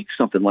 5 weeks,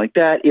 something like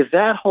that. If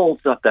that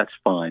holds up, that's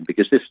fine,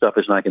 because this stuff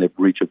is not going to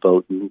reach a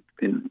vote in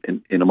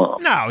a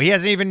month. No, he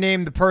hasn't even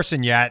named the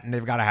person yet, and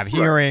they've got to have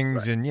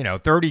hearings, right.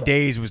 And 30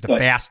 days was the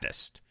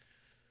fastest.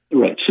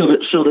 Right. So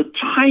the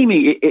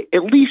timing,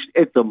 at least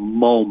at the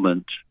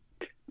moment,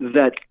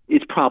 that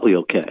it's probably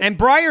okay. And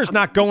Breyer's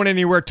not going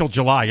anywhere till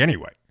July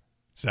anyway.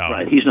 So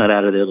right, he's not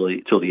out of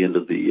Italy till the end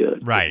of the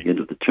end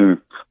of the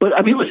term. But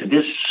I mean, listen,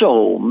 there's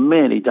so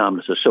many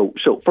dominoes. So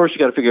first, you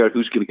got to figure out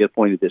who's going to get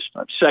appointed this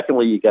time.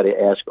 Secondly, you got to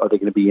ask, are there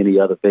going to be any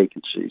other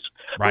vacancies?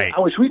 Right.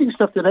 I was reading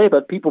stuff today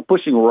about people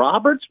pushing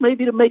Roberts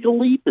maybe to make a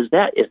leap. Is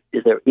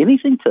there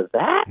anything to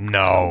that?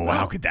 No.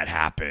 How could that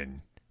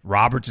happen?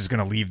 Roberts is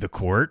going to leave the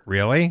court?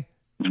 Really?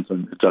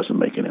 It doesn't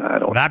make any. I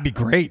don't. Well, that'd be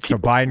great. So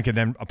Biden could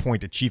then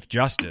appoint a chief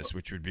justice,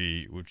 which would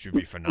be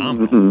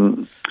phenomenal.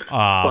 Mm-hmm.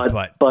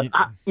 But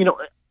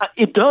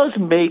it does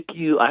make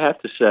you. I have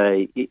to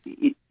say,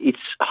 it's.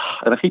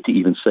 And I hate to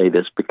even say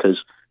this because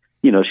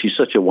she's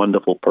such a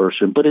wonderful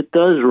person, but it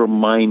does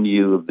remind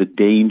you of the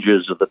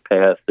dangers of the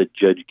path that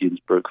Judge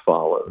Ginsburg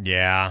followed.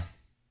 Yeah.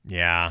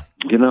 I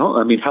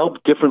mean, how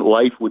different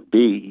life would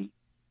be.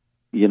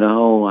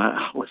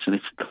 Listen,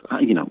 it's,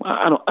 I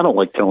don't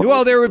like telling.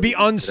 Well, there would be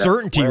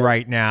uncertainty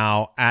right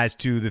now as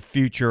to the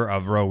future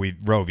of Roe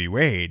v.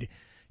 Wade.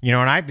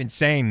 And I've been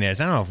saying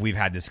this. I don't know if we've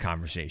had this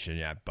conversation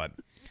yet, but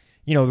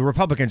the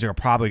Republicans are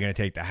probably going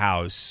to take the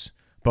House.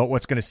 But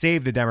what's going to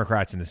save the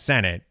Democrats in the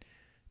Senate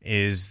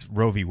is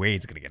Roe v.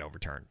 Wade's going to get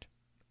overturned.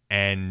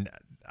 And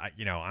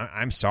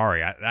I'm sorry,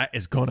 that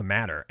is going to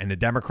matter. And the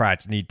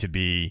Democrats need to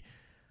be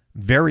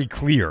very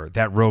clear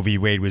that Roe v.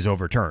 Wade was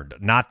overturned.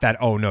 Not that,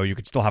 oh, no, you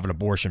could still have an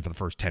abortion for the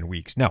first 10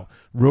 weeks. No,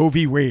 Roe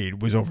v. Wade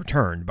was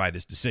overturned by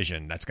this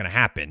decision. That's going to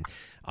happen.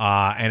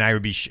 And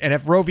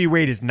if Roe v.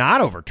 Wade is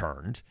not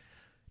overturned,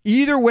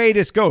 either way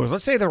this goes,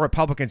 let's say the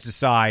Republicans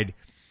decide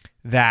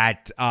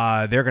that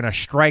they're going to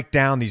strike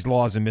down these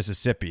laws in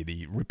Mississippi,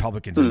 the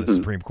Republicans in the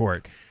Supreme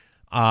Court.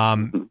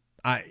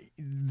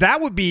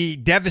 That would be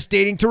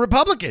devastating to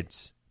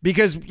Republicans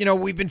Because,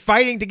 we've been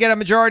fighting to get a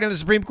majority on the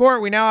Supreme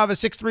Court. We now have a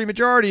 6-3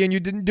 majority, and you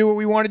didn't do what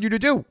we wanted you to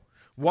do.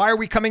 Why are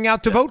we coming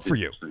out to vote for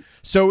you?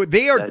 So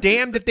they are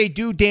damned if they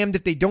do, damned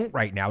if they don't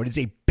right now. It is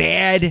a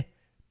bad,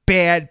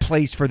 bad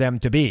place for them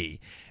to be.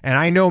 And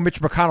I know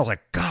Mitch McConnell's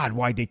like, God,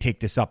 why'd they take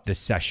this up this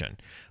session?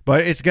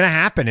 But it's going to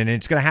happen, and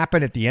it's going to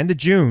happen at the end of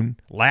June,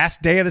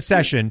 last day of the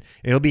session.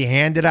 It'll be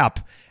handed up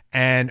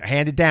and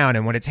handed down.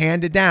 And when it's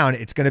handed down,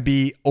 it's going to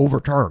be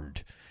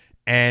overturned.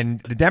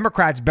 And the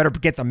Democrats better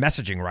get the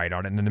messaging right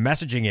on it. And then the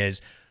messaging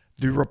is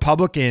the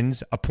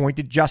Republicans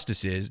appointed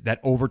justices that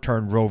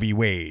overturned Roe v.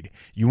 Wade.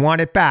 You want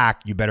it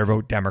back, you better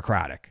vote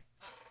Democratic.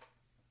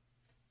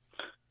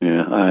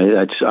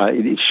 Yeah,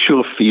 it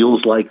sure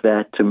feels like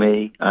that to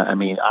me. I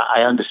mean,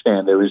 I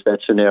understand there is that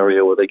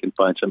scenario where they can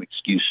find some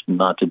excuse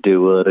not to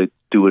do it, or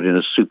do it in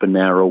a super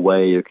narrow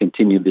way, or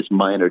continue this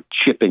minor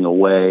chipping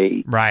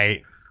away.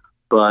 Right.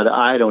 But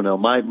I don't know.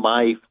 My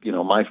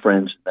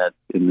friends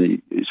in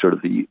the sort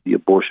of the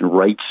abortion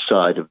rights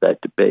side of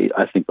that debate,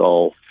 I think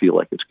all feel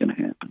like it's going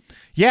to happen.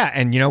 Yeah,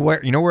 and you know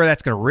where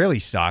that's going to really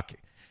suck?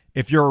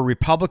 If you're a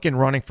Republican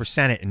running for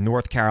Senate in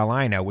North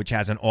Carolina, which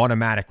has an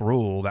automatic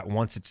rule that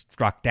once it's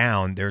struck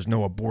down, there's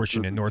no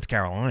abortion in North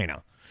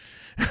Carolina.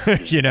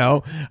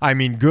 I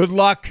mean, good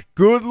luck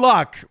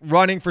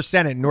running for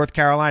Senate in North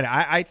Carolina.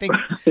 I think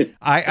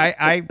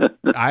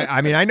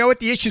I mean, I know what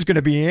the issue is going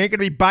to be. It ain't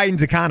going to be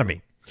Biden's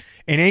economy.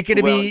 It ain't going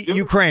to be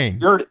Ukraine.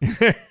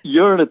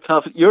 You're in a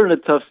tough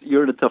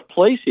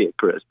place here,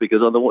 Chris.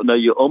 Because on the one, now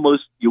you're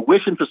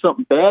wishing for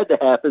something bad to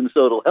happen,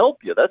 so it'll help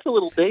you. That's a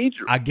little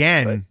dangerous.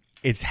 Again, right?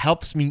 It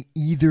helps me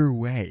either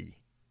way.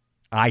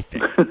 I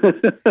think.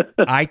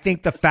 I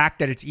think the fact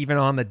that it's even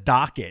on the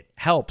docket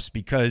helps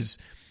because,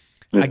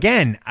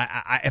 again,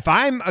 if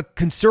I'm a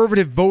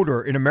conservative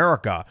voter in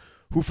America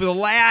who for the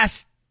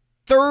last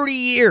 30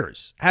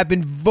 years have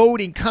been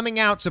voting, coming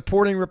out,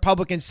 supporting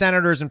Republican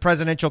senators and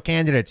presidential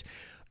candidates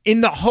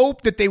in the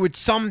hope that they would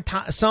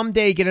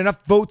someday get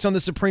enough votes on the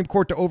Supreme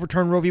Court to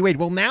overturn Roe v. Wade.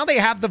 Well, now they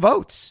have the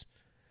votes.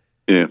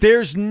 Yeah.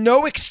 There's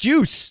no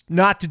excuse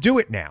not to do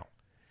it now.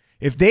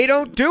 If they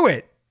don't do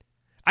it,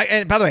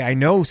 and by the way, I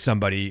know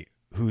somebody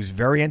who's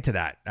very into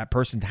that. That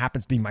person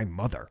happens to be my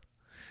mother.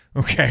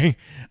 Okay.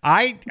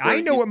 I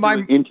know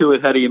what into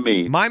it. How do you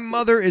mean? My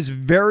mother is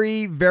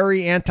very,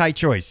 very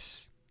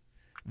anti-choice.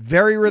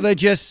 Very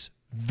religious,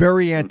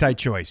 very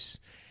anti-choice.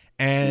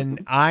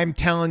 And I'm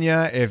telling you,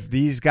 if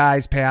these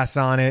guys pass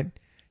on it,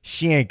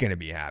 she ain't going to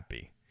be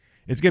happy.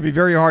 It's going to be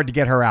very hard to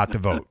get her out to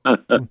vote.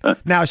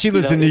 Now, she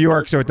lives in New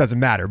York, so it doesn't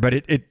matter. But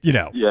it.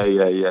 Yeah.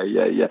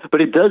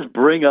 But it does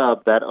bring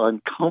up that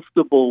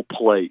uncomfortable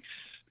place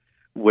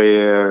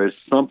where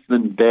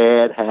something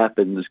bad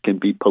happens can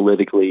be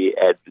politically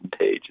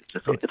advantageous.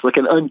 It's like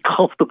an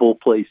uncomfortable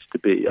place to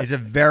be. It's a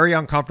very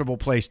uncomfortable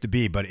place to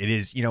be, but it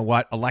is, you know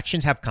what?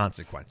 Elections have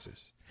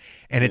consequences.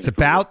 And it's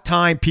about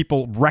time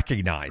people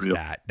recognize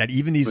that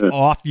even these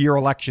off-year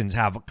elections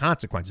have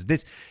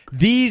consequences.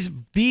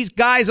 These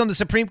guys on the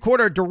Supreme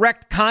Court are a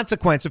direct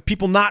consequence of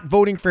people not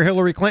voting for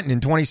Hillary Clinton in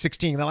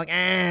 2016. They're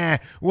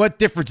like, what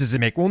difference does it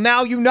make? Well,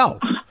 now you know.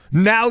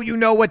 Now you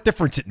know what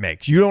difference it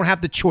makes. You don't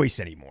have the choice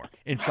anymore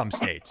in some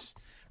states,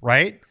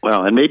 right?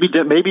 Well, and maybe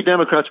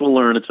Democrats will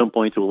learn at some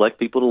point to elect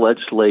people to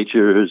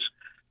legislatures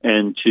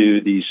and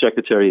to the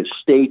Secretary of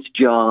State's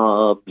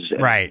jobs,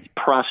 right?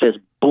 Process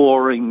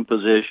boring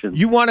positions.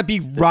 You want to be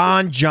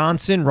Ron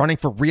Johnson running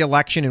for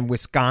re-election in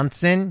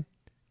Wisconsin?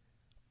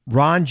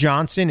 Ron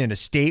Johnson in a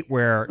state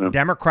where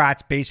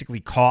Democrats basically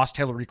cost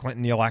Hillary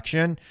Clinton the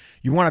election.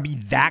 You want to be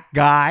that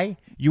guy?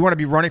 You want to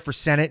be running for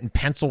Senate in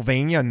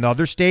Pennsylvania,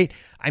 another state?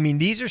 I mean,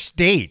 these are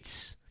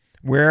states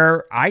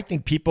where I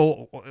think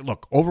people,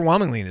 look,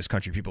 overwhelmingly in this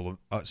country, people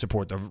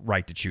support the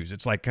right to choose.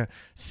 It's like a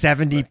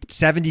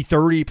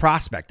 70-30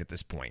 prospect at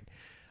this point.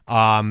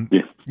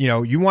 You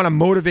know, you want to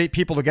motivate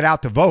people to get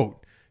out to vote.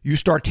 You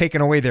start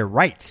taking away their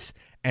rights,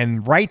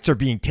 and rights are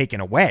being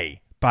taken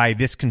away by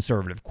this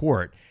conservative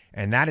court.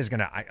 And that is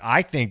going to,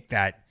 I think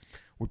that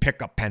we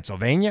pick up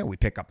Pennsylvania, we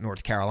pick up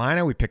North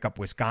Carolina, we pick up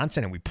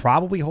Wisconsin, and we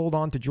probably hold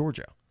on to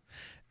Georgia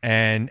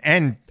and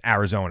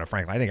Arizona,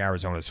 frankly. I think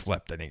Arizona's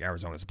flipped. I think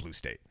Arizona's a blue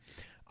state.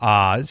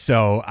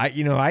 So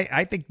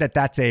I think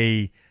that's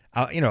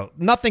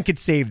nothing could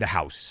save the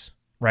House,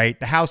 right?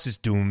 The House is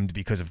doomed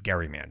because of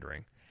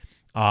gerrymandering.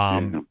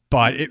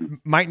 But it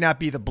might not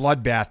be the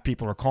bloodbath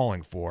people are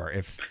calling for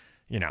if,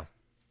 you know.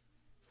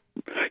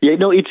 Yeah,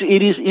 no, it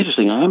is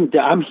interesting.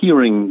 I'm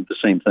hearing the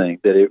same thing,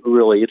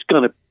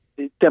 that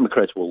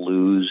Democrats will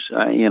lose.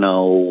 I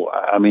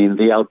mean,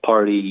 the out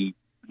party,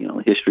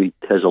 history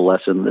has a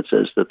lesson that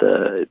says that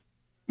the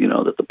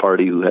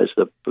party who has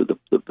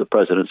the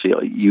presidency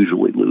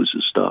usually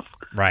loses stuff.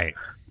 Right.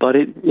 But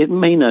it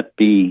may not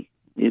be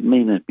the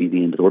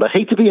end of the world. I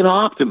hate to be an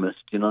optimist,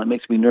 it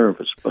makes me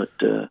nervous, but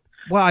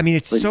well, I mean,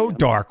 it's so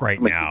dark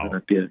right now.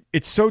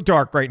 It's so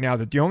dark right now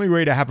that the only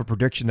way to have a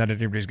prediction that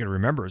anybody's going to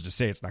remember is to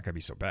say it's not going to be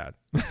so bad.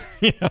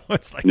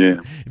 It's like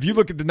if you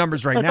look at the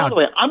numbers right now. By the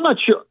way, I'm not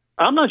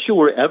sure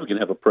we're ever going to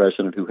have a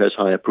president who has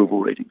high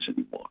approval ratings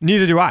anymore.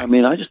 Neither do I. I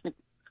mean, I just think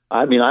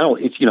I mean, I don't.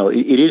 It's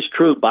it is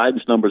true.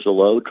 Biden's numbers are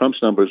low.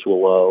 Trump's numbers were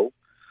low.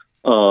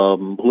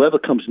 Whoever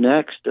comes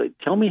next,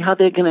 tell me how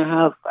they're going to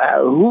have.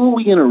 Who are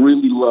we going to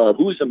really love?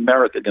 Who is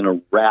America going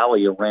to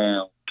rally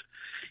around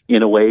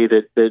in a way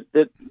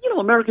that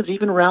Americans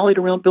even rallied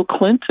around Bill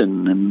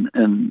Clinton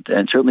and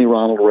certainly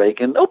Ronald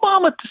Reagan,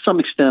 Obama to some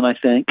extent, I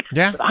think.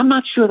 Yeah, but I'm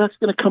not sure that's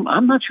going to come.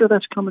 I'm not sure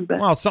that's coming back.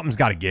 Well, something's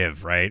got to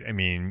give, right? I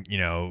mean,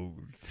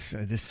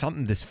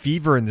 this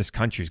fever in this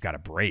country's got to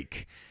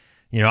break.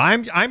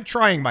 I'm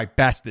trying my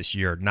best this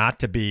year not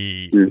to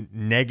be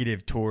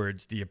negative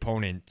towards the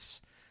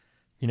opponents,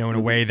 in a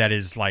way that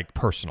is like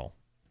personal.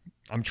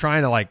 I'm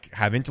trying to like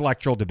have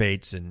intellectual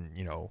debates and,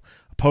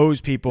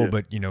 oppose people,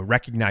 but,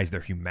 recognize their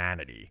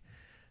humanity.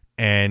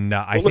 And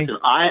I think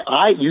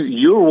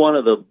you're one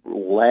of the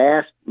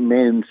last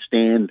men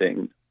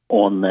standing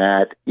on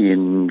that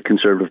in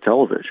conservative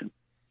television.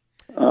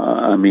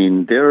 I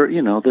mean,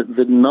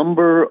 the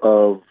number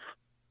of,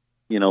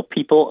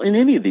 people in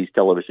any of these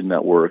television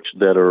networks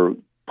that are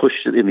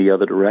pushed in the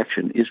other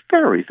direction is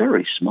very,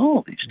 very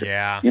small these days.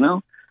 Yeah.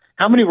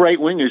 How many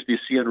right-wingers do you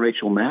see on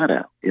Rachel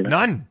Maddow?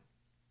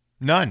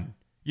 None.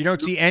 You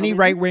don't see any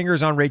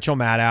right-wingers on Rachel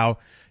Maddow.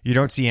 You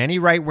don't see any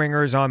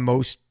right-wingers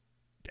on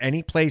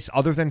any place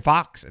other than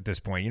Fox at this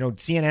point.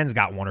 CNN's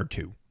got one or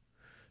two.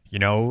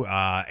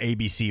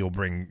 ABC will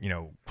bring,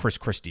 Chris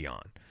Christie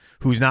on,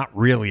 who's not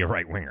really a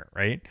right-winger,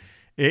 right?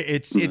 I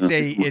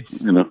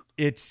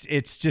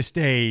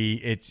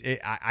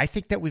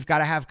think that we've got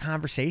to have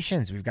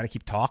conversations. We've got to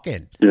keep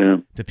talking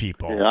to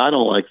people. Yeah, I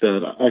don't like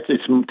that.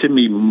 It's to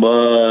me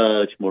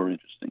much more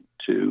interesting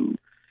to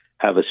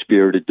have a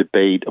spirited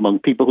debate among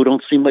people who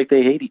don't seem like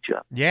they hate each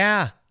other.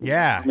 Yeah.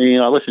 I mean,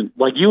 listen,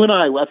 like you and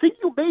I think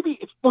maybe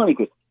it's funny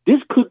because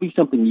this could be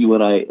something you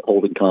and I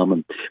hold in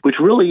common, which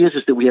really is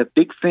that we have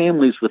big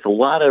families with a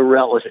lot of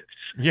relatives.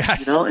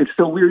 Yes. And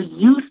so we're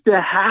used to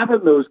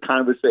having those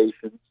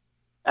conversations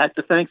at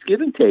the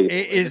Thanksgiving table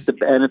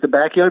and at the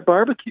backyard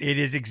barbecue. It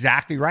is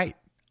exactly right.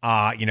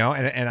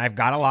 And I've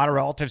got a lot of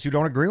relatives who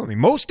don't agree with me.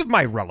 Most of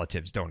my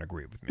relatives don't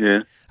agree with me. Yeah.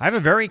 I have a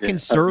very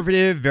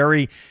conservative,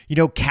 very,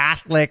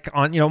 Catholic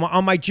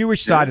on my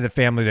Jewish side of the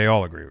family, they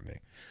all agree with me.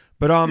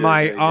 But on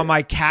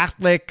my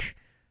Catholic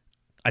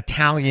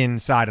Italian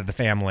side of the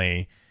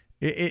family,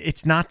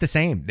 it's not the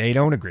same. They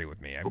don't agree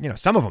with me.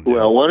 Some of them do.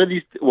 Well, one of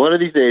these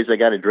days I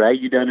got to drag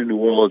you down to New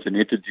Orleans and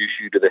introduce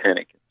you to the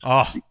Henicans.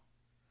 Oh.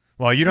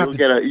 Well, you'll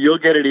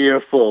get an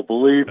earful,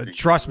 believe me.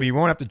 Trust me, you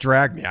won't have to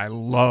drag me. I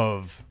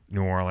love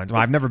New Orleans.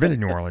 Well, I've never been to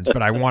New Orleans,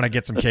 but I want to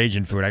get some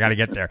Cajun food. I got to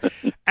get there.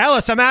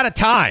 Ellis, I'm out of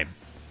time.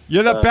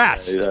 You're the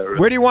best.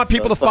 Where do you want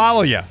people to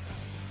follow you?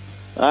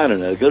 I don't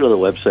know. Go to the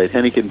website,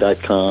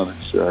 Henican.com.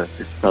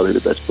 It's probably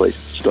the best place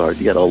to start.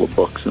 You got all the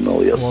books and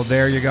all the other. Well,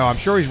 there you go. I'm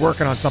sure he's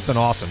working on something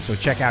awesome, so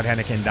check out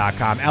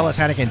Henican.com. Ellis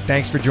Henican,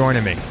 thanks for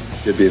joining me.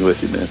 Good being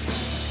with you, man.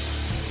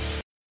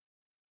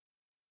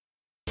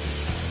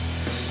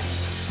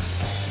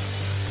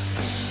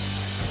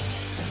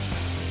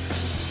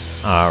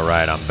 All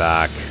right, I'm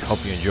back.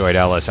 Hope you enjoyed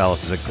Ellis.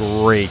 Ellis is a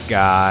great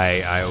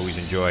guy. I always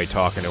enjoy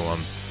talking to him.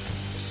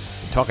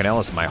 Been talking to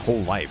Ellis my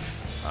whole life,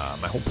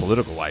 my whole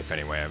political life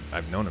anyway.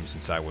 I've known him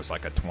since I was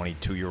like a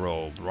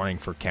 22-year-old running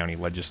for county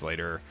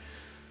legislator.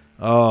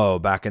 Oh,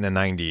 back in the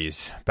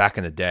 90s, back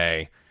in the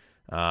day.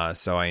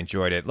 So I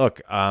enjoyed it.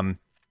 Look,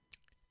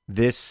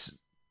 this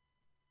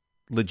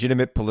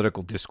legitimate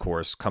political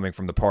discourse coming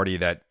from the party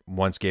that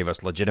once gave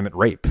us legitimate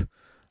rape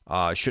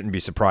shouldn't be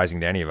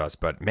surprising to any of us,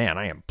 but man,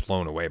 I am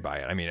blown away by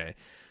it. I mean,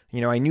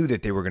 I knew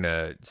that they were going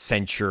to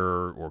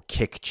censure or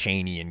kick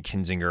Cheney and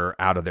Kinzinger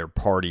out of their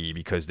party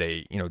because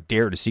they,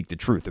 dare to seek the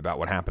truth about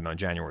what happened on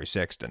January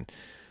 6th and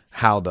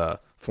how the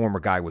former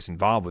guy was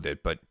involved with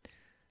it. But,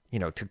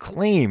 to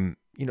claim,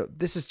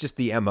 this is just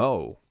the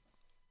MO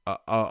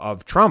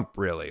of Trump,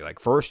 really.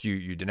 Like first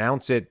you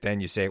denounce it, then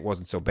you say it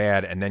wasn't so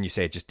bad, and then you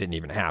say it just didn't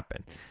even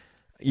happen.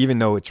 Even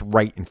though it's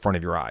right in front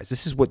of your eyes.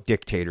 This is what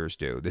dictators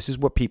do. This is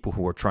what people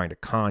who are trying to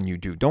con you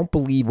do. Don't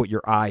believe what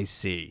your eyes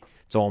see.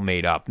 It's all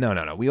made up.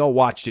 No. We all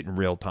watched it in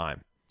real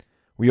time.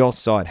 We all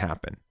saw it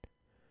happen.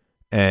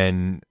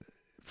 And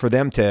for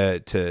them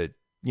to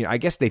I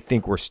guess they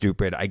think we're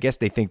stupid. I guess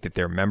they think that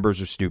their members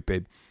are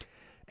stupid.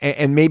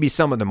 And maybe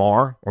some of them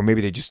are, or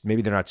maybe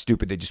they're not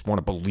stupid. They just want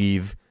to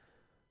believe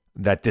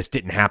that this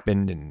didn't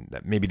happen and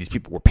that maybe these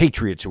people were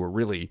patriots who were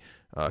really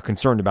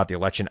concerned about the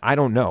election. I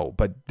don't know,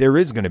 but there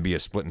is going to be a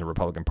split in the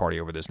Republican Party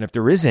over this. And if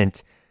there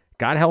isn't,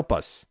 God help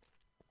us.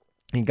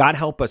 And God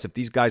help us if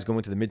these guys go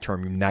into the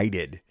midterm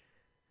united.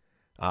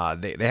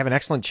 They have an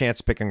excellent chance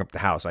of picking up the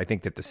House. I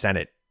think that the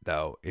Senate,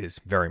 though, is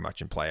very much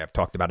in play. I've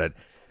talked about it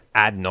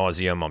ad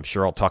nauseum. I'm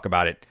sure I'll talk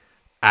about it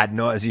ad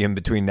nauseum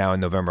between now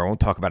and November. I won't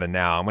talk about it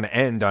now. I'm going to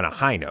end on a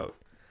high note.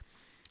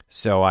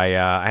 So I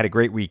had a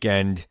great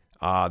weekend.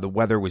 The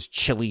weather was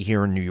chilly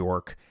here in New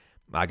York.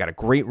 I got a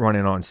great run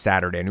in on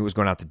Saturday. I knew I was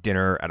going out to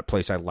dinner at a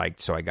place I liked,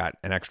 so I got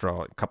an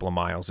extra couple of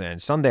miles in.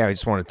 Sunday, I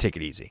just wanted to take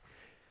it easy.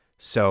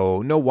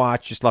 So no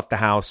watch, just left the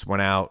house,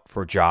 went out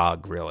for a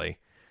jog, really.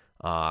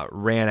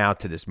 Ran out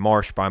to this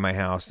marsh by my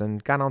house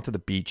and got onto the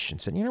beach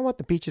and said, you know what,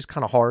 the beach is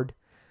kind of hard.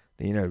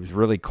 It was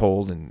really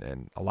cold,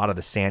 and a lot of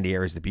the sandy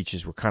areas of the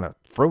beaches were kind of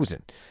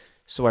frozen.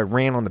 So I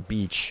ran on the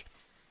beach,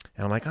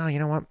 and I'm like, oh, you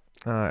know what?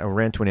 I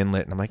ran to an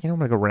inlet, and I'm like, I'm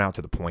going to go run out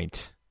to the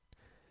point.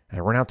 And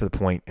I run out to the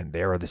point, and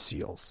there are the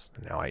seals.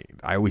 Now,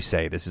 I always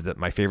say this is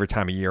my favorite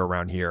time of year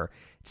around here.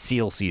 It's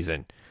seal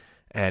season.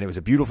 And it was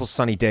a beautiful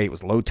sunny day. It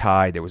was low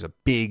tide. There was a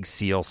big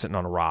seal sitting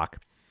on a rock.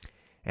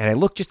 And I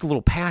looked just a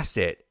little past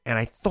it, and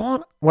I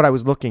thought what I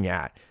was looking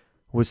at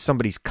was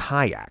somebody's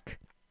kayak.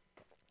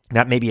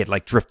 That maybe had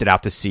like drifted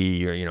out to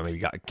sea, or,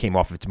 maybe came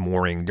off its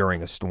mooring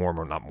during a storm,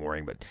 or not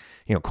mooring, but,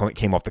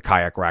 came off the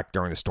kayak rack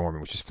during the storm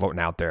and was just floating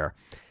out there.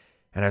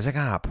 And I was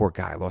like, poor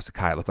guy, I lost a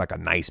kayak. It looked like a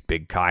nice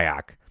big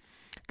kayak.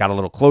 Got a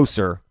little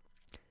closer,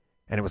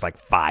 and it was like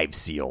 5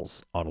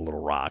 seals on a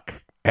little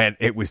rock. And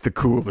it was the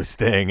coolest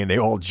thing. And they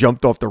all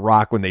jumped off the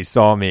rock when they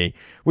saw me,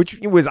 which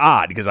was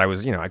odd because I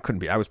was,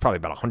 I was probably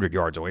about 100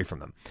 yards away from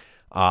them.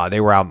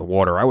 They were out in the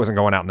water. I wasn't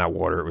going out in that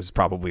water. It was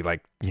probably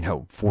like,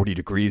 40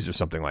 degrees or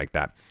something like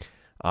that.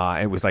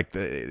 It was like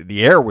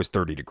the air was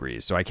 30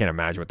 degrees. So I can't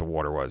imagine what the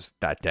water was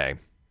that day.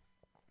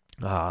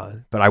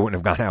 But I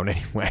wouldn't have gone out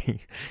anyway.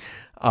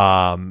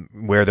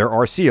 Where there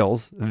are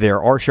seals,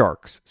 there are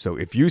sharks. So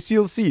if you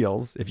see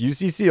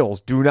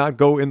seals, do not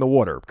go in the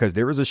water because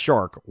there is a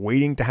shark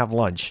waiting to have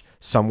lunch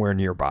somewhere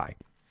nearby.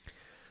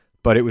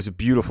 But it was a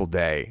beautiful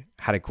day.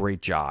 Had a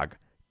great jog.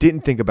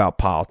 Didn't think about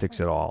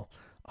politics at all.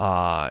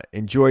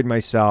 Enjoyed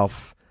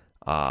myself.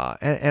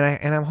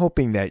 And I'm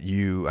hoping that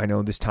I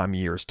know this time of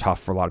year is tough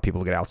for a lot of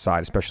people to get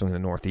outside, especially in the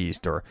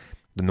Northeast or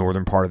the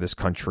northern part of this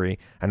country.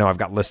 I know I've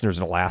got listeners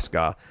in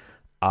Alaska.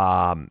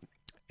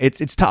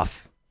 It's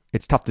tough.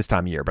 It's tough this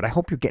time of year, but I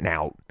hope you're getting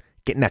out,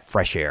 getting that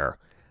fresh air.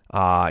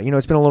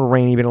 It's been a little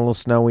rainy, been a little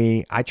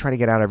snowy. I try to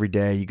get out every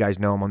day. You guys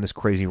know I'm on this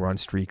crazy run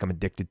streak. I'm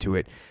addicted to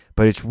it.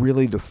 But it's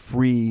really the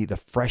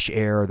fresh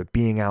air, the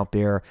being out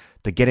there,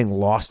 the getting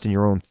lost in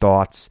your own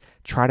thoughts.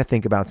 Try to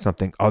think about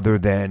something other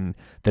than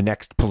the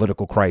next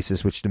political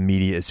crisis, which the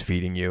media is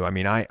feeding you. I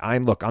mean,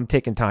 I'm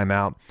taking time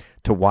out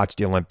to watch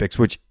the Olympics,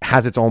 which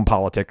has its own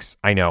politics,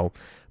 I know.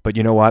 But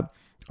you know what?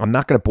 I'm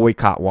not going to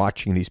boycott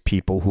watching these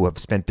people who have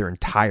spent their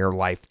entire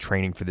life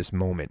training for this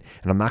moment.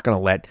 And I'm not going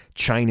to let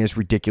China's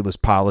ridiculous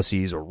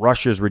policies or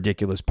Russia's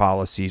ridiculous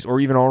policies or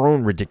even our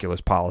own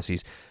ridiculous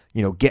policies,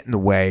 get in the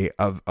way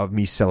of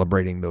me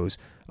celebrating those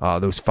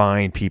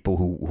fine people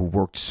who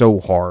worked so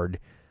hard,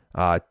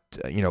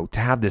 to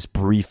have this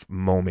brief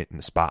moment in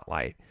the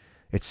spotlight.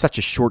 It's such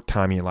a short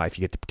time in your life.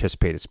 You get to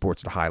participate at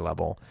sports at a high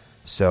level.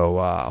 So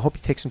I hope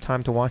you take some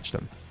time to watch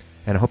them.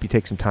 And I hope you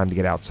take some time to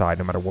get outside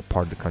no matter what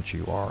part of the country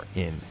you are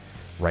in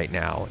right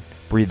now. And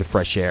breathe the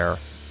fresh air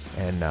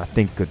and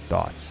think good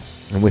thoughts.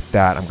 And with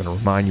that, I'm going to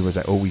remind you, as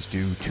I always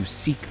do, to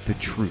seek the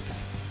truth.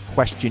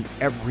 Question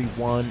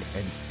everyone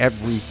and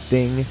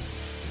everything,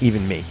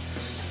 even me.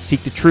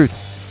 Seek the truth.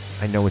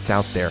 I know it's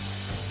out there.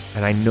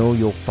 And I know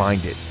you'll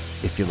find it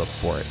if you look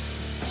for it.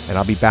 And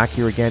I'll be back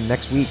here again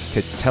next week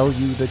to tell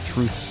you the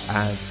truth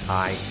as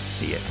I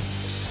see it.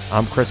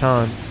 I'm Chris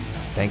Hahn.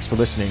 Thanks for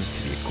listening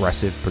to the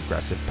Aggressive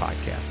Progressive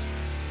Podcast.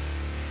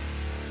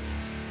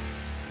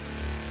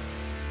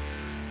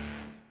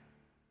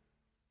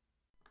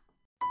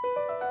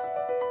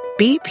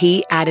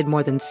 BP added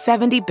more than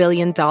 $70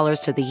 billion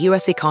to the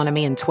U.S.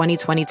 economy in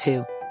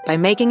 2022 by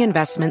making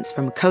investments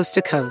from coast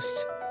to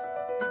coast.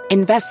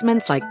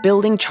 Investments like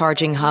building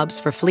charging hubs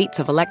for fleets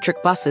of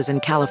electric buses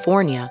in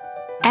California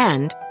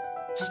and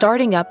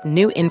starting up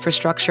new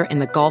infrastructure in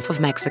the Gulf of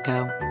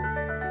Mexico.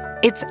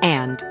 It's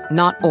and,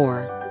 not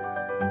or.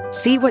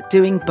 See what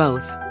doing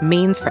both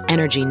means for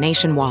energy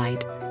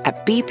nationwide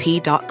at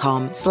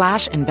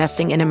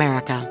bp.com/investing in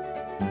America.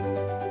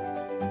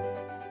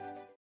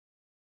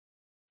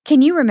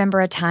 Can you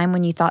remember a time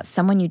when you thought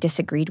someone you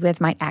disagreed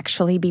with might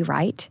actually be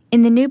right?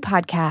 In the new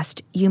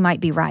podcast, You Might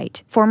Be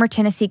Right, former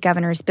Tennessee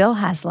Governors Bill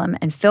Haslam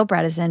and Phil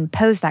Bredesen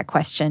pose that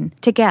question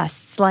to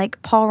guests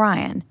like Paul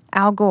Ryan,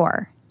 Al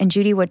Gore, and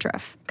Judy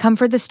Woodruff. Come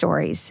for the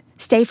stories,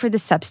 stay for the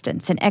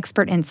substance and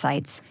expert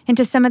insights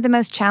into some of the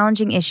most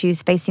challenging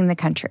issues facing the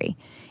country,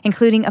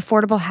 including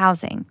affordable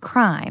housing,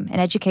 crime, and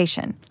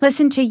education.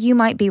 Listen to You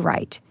Might Be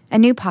Right, a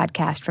new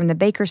podcast from the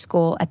Baker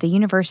School at the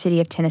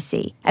University of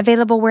Tennessee,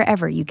 available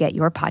wherever you get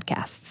your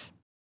podcasts.